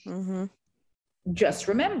 Right. Just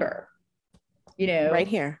remember, right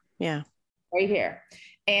here. Yeah. Right here.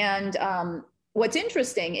 And what's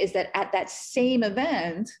interesting is that at that same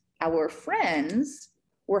event, our friends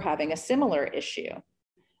were having a similar issue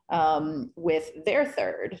with their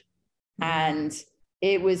third. And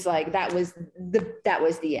it was like, that was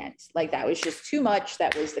the end. Like, that was just too much.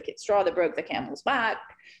 That was the straw that broke the camel's back,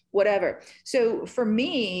 whatever. So for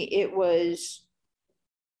me, it was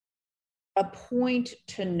a point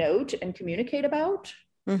to note and communicate about.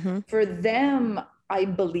 For them, I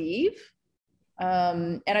believe,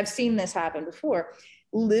 and I've seen this happen before,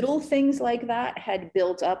 little things like that had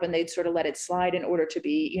built up and they'd sort of let it slide in order to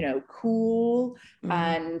be, cool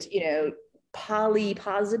and, poly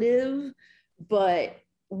positive. But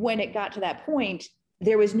when it got to that point,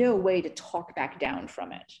 there was no way to talk back down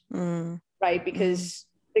from it. Right. Because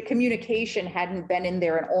the communication hadn't been in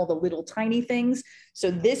there and all the little tiny things.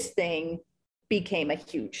 So this thing became a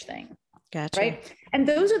huge thing. Gotcha. Right. And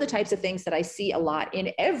those are the types of things that I see a lot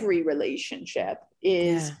in every relationship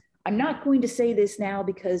is, I'm not going to say this now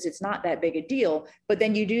because it's not that big a deal, but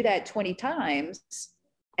then you do that 20 times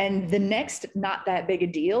and the next not that big a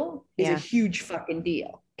deal is a huge fucking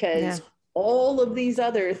deal, because all of these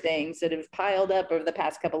other things that have piled up over the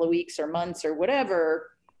past couple of weeks or months or whatever,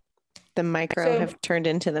 the micro have turned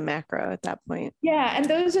into the macro at that point. Yeah. And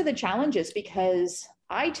those are the challenges, because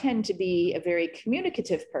I tend to be a very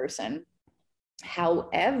communicative person.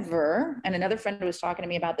 However, and another friend was talking to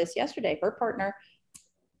me about this yesterday, her partner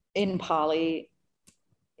in poly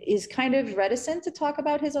is kind of reticent to talk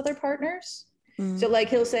about his other partners. So like,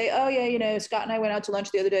 he'll say, oh yeah, Scott and I went out to lunch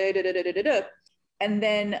the other day, and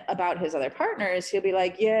then about his other partners, he'll be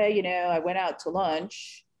like, yeah, I went out to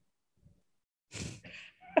lunch.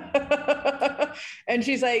 And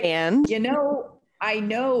she's like, and I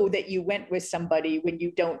know that you went with somebody when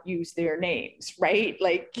you don't use their names, right?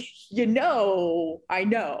 Like, I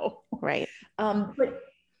know. Right. But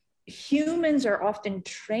humans are often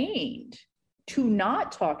trained to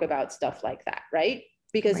not talk about stuff like that, right?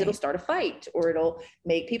 Because it'll start a fight or it'll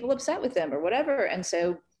make people upset with them or whatever. And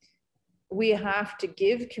so we have to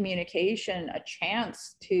give communication a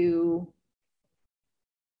chance to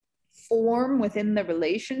form within the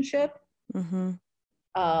relationship,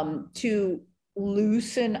 to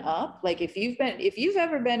loosen up. Like if you've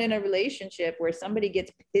ever been in a relationship where somebody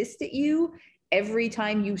gets pissed at you every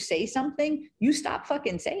time you say something, you stop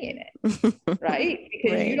fucking saying it, right?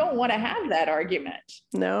 Because you don't want to have that argument.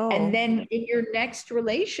 No. And then in your next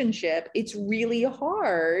relationship, it's really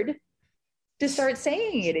hard to start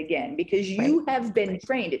saying it again because you have been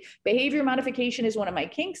trained. Behavior modification is one of my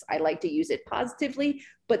kinks. I like to use it positively,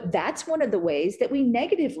 but that's one of the ways that we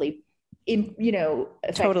negatively,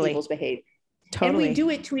 affect people's behavior. And we do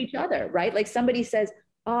it to each other, right? Like somebody says,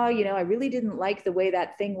 oh, I really didn't like the way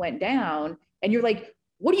that thing went down. And you're like,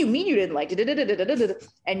 what do you mean you didn't like it?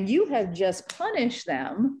 And you have just punished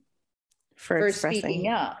them for speaking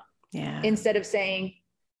up. Yeah. Instead of saying,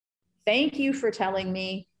 thank you for telling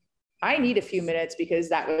me. I need a few minutes because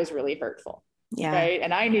that was really hurtful. Yeah. Right.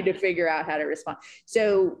 And I need to figure out how to respond.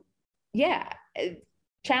 So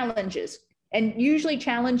challenges. And usually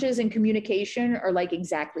challenges and communication are like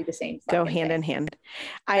exactly the same. Go hand in hand.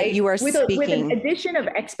 You are with speaking. With an addition of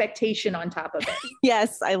expectation on top of it.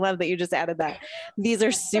 Yes. I love that you just added that. These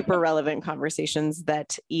are super relevant conversations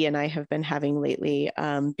that E and I have been having lately,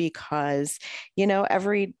 because,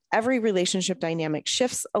 every relationship dynamic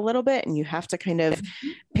shifts a little bit and you have to kind of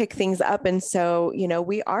pick things up. And so,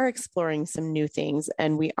 we are exploring some new things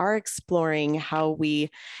and we are exploring how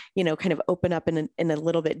we, kind of open up in a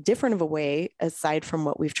little bit different of a way, aside from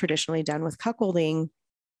what we've traditionally done with cuckolding.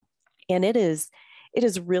 And it is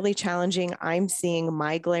really challenging. I'm seeing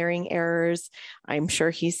my glaring errors. I'm sure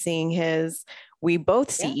he's seeing his. We both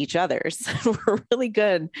see each other's. We're really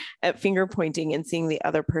good at finger pointing and seeing the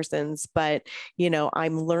other person's, but,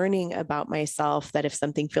 I'm learning about myself that if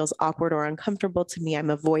something feels awkward or uncomfortable to me, I'm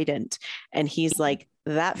avoidant. And he's like,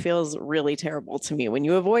 that feels really terrible to me. When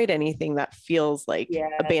you avoid anything, that feels like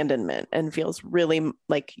abandonment and feels really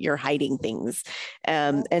like you're hiding things.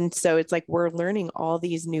 And so it's like, we're learning all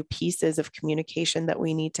these new pieces of communication that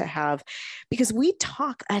we need to have because we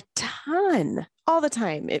talk a ton all the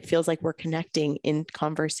time. It feels like we're connecting in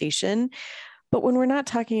conversation, but when we're not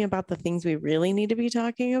talking about the things we really need to be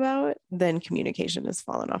talking about, then communication has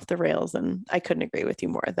fallen off the rails. And I couldn't agree with you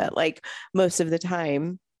more that like most of the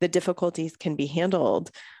time, the difficulties can be handled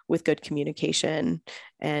with good communication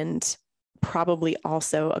and probably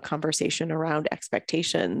also a conversation around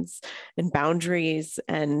expectations and boundaries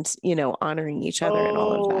and, honoring each other and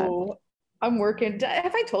all of that. I'm working.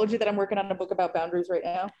 Have I told you that I'm working on a book about boundaries right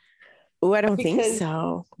now? Oh, I don't think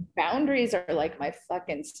so. Boundaries are like my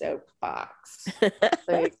fucking soapbox.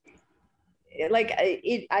 I've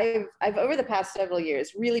over the past several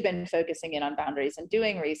years really been focusing in on boundaries and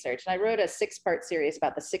doing research. And I wrote a 6-part series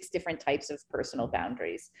about the 6 different types of personal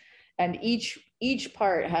boundaries. And each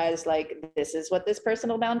part has like, this is what this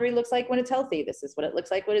personal boundary looks like when it's healthy. This is what it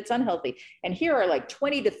looks like when it's unhealthy. And here are like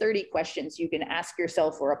 20 to 30 questions you can ask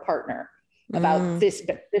yourself or a partner about this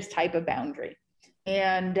type of boundary.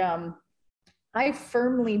 And I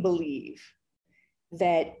firmly believe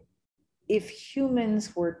that if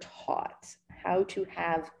humans were taught how to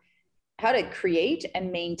create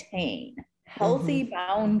and maintain healthy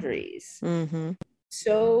boundaries,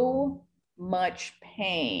 so much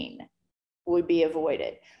pain would be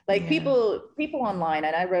avoided. Like people online,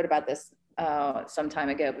 and I wrote about this some time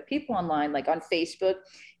ago, but people online, like on Facebook,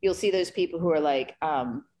 you'll see those people who are like,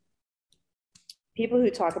 people who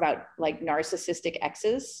talk about like narcissistic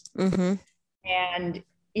exes. And,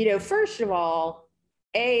 first of all,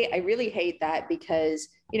 I really hate that because,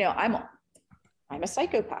 I'm a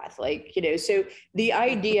psychopath, like, so the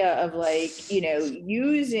idea of like,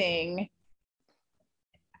 using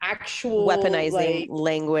actual weaponizing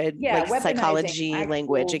language, like weaponizing psychology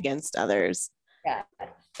language against others. Yeah.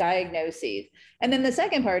 Diagnoses. And then the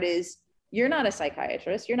second part is, you're not a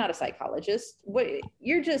psychiatrist. You're not a psychologist.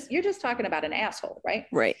 You're just talking about an asshole, right?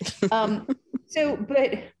 Right.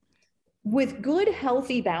 But with good,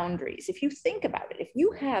 healthy boundaries, if you think about it, if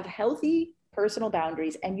you have healthy personal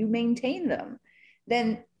boundaries and you maintain them,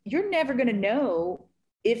 then you're never going to know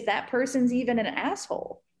if that person's even an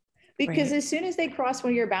asshole. Because as soon as they cross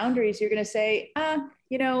one of your boundaries, you're going to say,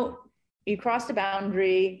 you crossed a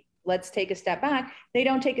boundary. Let's take a step back. They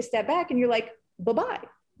don't take a step back and you're like, bye-bye.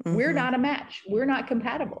 We're not a match. We're not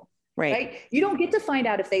compatible. right? You don't get to find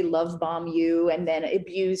out if they love bomb you and then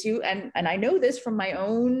abuse you. And I know this from my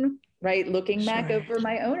own, right, looking back over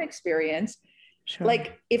my own experience.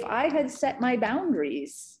 Like if I had set my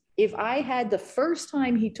boundaries, if I had the first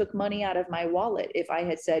time he took money out of my wallet, if I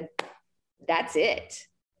had said, that's it,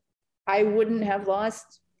 I wouldn't have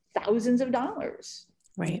lost thousands of dollars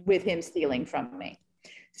with him stealing from me.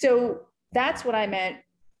 So that's what I meant,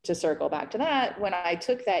 to circle back to that, when I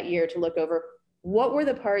took that year to look over what were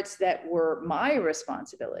the parts that were my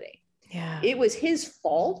responsibility. It was his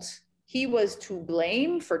fault. He was to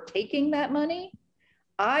blame for taking that money.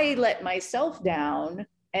 I let myself down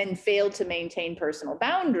and failed to maintain personal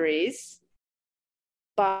boundaries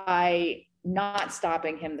by not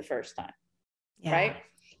stopping him the first time. Right?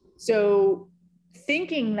 So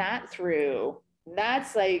thinking that through,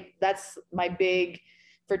 that's my big,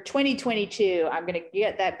 for 2022, I'm going to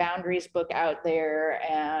get that boundaries book out there,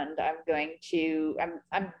 and I've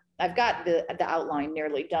got the outline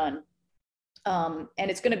nearly done. And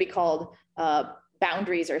it's going to be called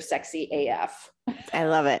Boundaries Are Sexy AF. I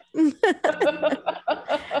love it.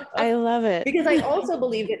 I love it. Because I also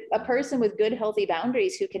believe that a person with good, healthy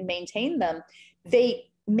boundaries who can maintain them, they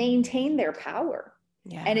maintain their power.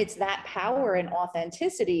 And it's that power and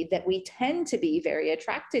authenticity that we tend to be very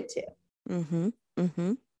attracted to.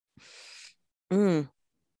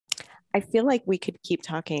 I feel like we could keep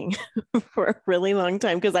talking for a really long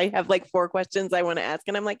time, because I have like 4 questions I want to ask,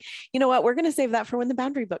 and I'm like, you know what, we're going to save that for when the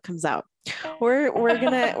boundary book comes out. We're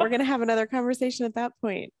going to have another conversation at that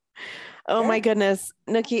point. Oh my goodness,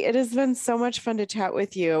 Nookie, it has been so much fun to chat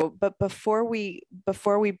with you. But before we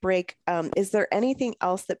break, is there anything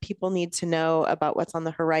else that people need to know about what's on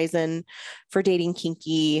the horizon for Dating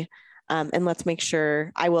Kinky? And let's make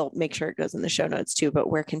sure, I will make sure it goes in the show notes too, but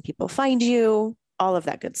where can people find you? All of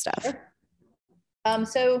that good stuff.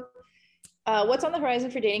 So what's on the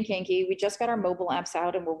horizon for Dating Kinky? We just got our mobile apps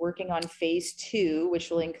out, and we're working on phase 2,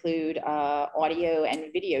 which will include audio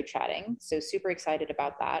and video chatting. So super excited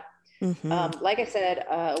about that. Like I said,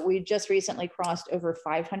 we just recently crossed over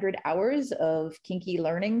 500 hours of kinky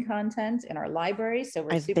learning content in our library. So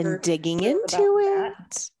I've been digging into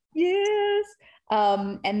it. Yes.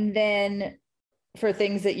 And then for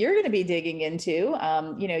things that you're going to be digging into,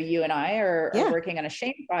 you and I are working on a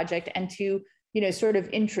shame project, and to, sort of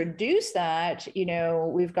introduce that,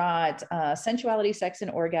 we've got Sensuality, Sex,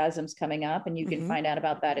 and Orgasms coming up, and you can find out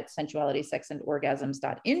about that at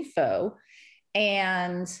sensualitysexandorgasms.info.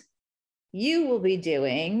 And you will be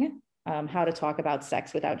doing how to talk about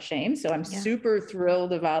sex without shame. So I'm super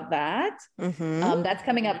thrilled about that. That's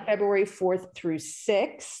coming up February 4th through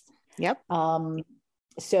 6th.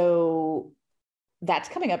 So that's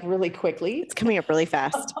coming up really quickly. It's coming up really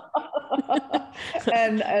fast.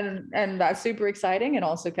 and that's super exciting and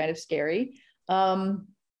also kind of scary. And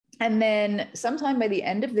then sometime by the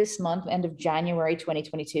end of this month, end of January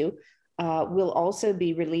 2022, we'll also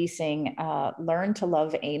be releasing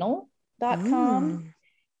learntoloveanal.com,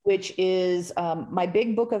 which is my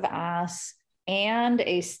big book of ass and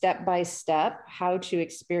a step-by-step how to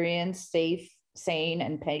experience safe, sane,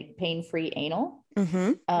 and pain-free anal.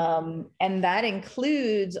 And that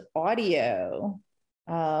includes audio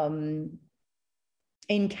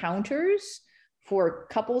encounters for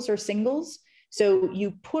couples or singles. So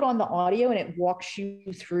you put on the audio and it walks you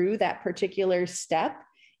through that particular step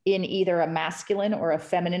in either a masculine or a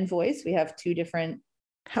feminine voice. We have 2 different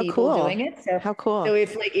people doing it. So how cool. So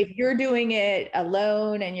if you're doing it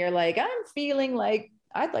alone and you're like, I'm feeling like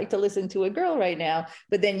I'd like to listen to a girl right now,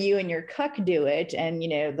 but then you and your cuck do it, and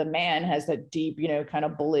the man has that deep, kind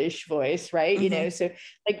of bullish voice, right? So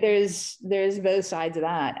like there's both sides of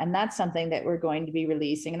that, and that's something that we're going to be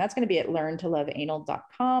releasing, and that's going to be at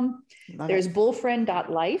learntoloveanal.com. There's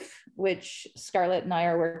bullfriend.life, which Scarlett and I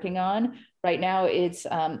are working on right now. It's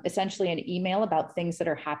essentially an email about things that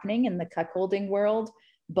are happening in the cuckolding world,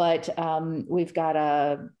 but we've got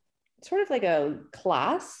a sort of like a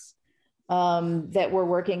class that we're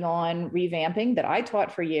working on revamping, that I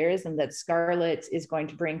taught for years, and that Scarlett is going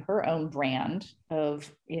to bring her own brand of,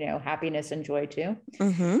 happiness and joy to.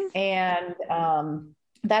 And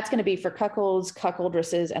that's going to be for cuckolds,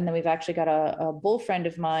 cuckoldresses. And then we've actually got a bull friend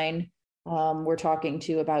of mine we're talking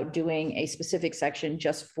to about doing a specific section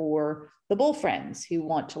just for the bull friends who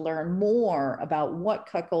want to learn more about what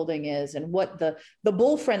cuckolding is and what the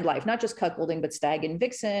bull friend life, not just cuckolding, but stag and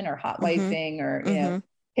vixen or hot wifing or,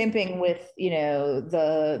 pimping with,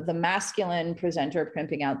 the masculine presenter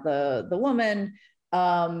pimping out the woman.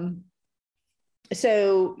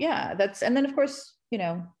 So yeah, and then of course,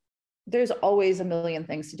 there's always a million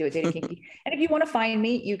things to do at Dating Kinky. And if you want to find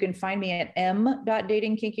me, you can find me at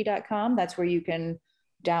m.datingkinky.com. That's where you can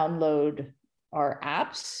download our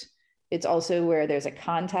apps. It's also where there's a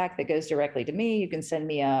contact that goes directly to me. You can send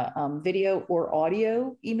me a video or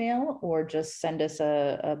audio email, or just send us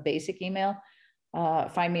a basic email.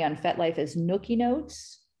 Find me on FetLife as Nookie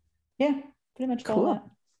Notes. Yeah, pretty much all that.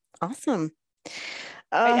 Awesome.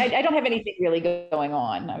 I don't have anything really going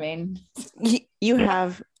on. I mean, you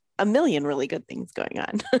have a million really good things going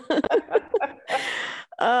on.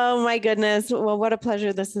 Oh my goodness. Well, what a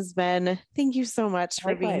pleasure this has been. Thank you so much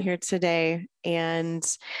for being here today. And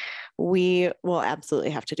we will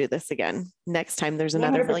absolutely have to do this again next time there's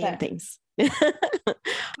another 100%. Million things.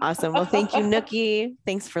 Awesome. Well, thank you, Nookie.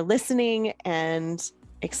 Thanks for listening, and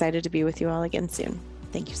excited to be with you all again soon.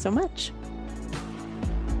 Thank you so much.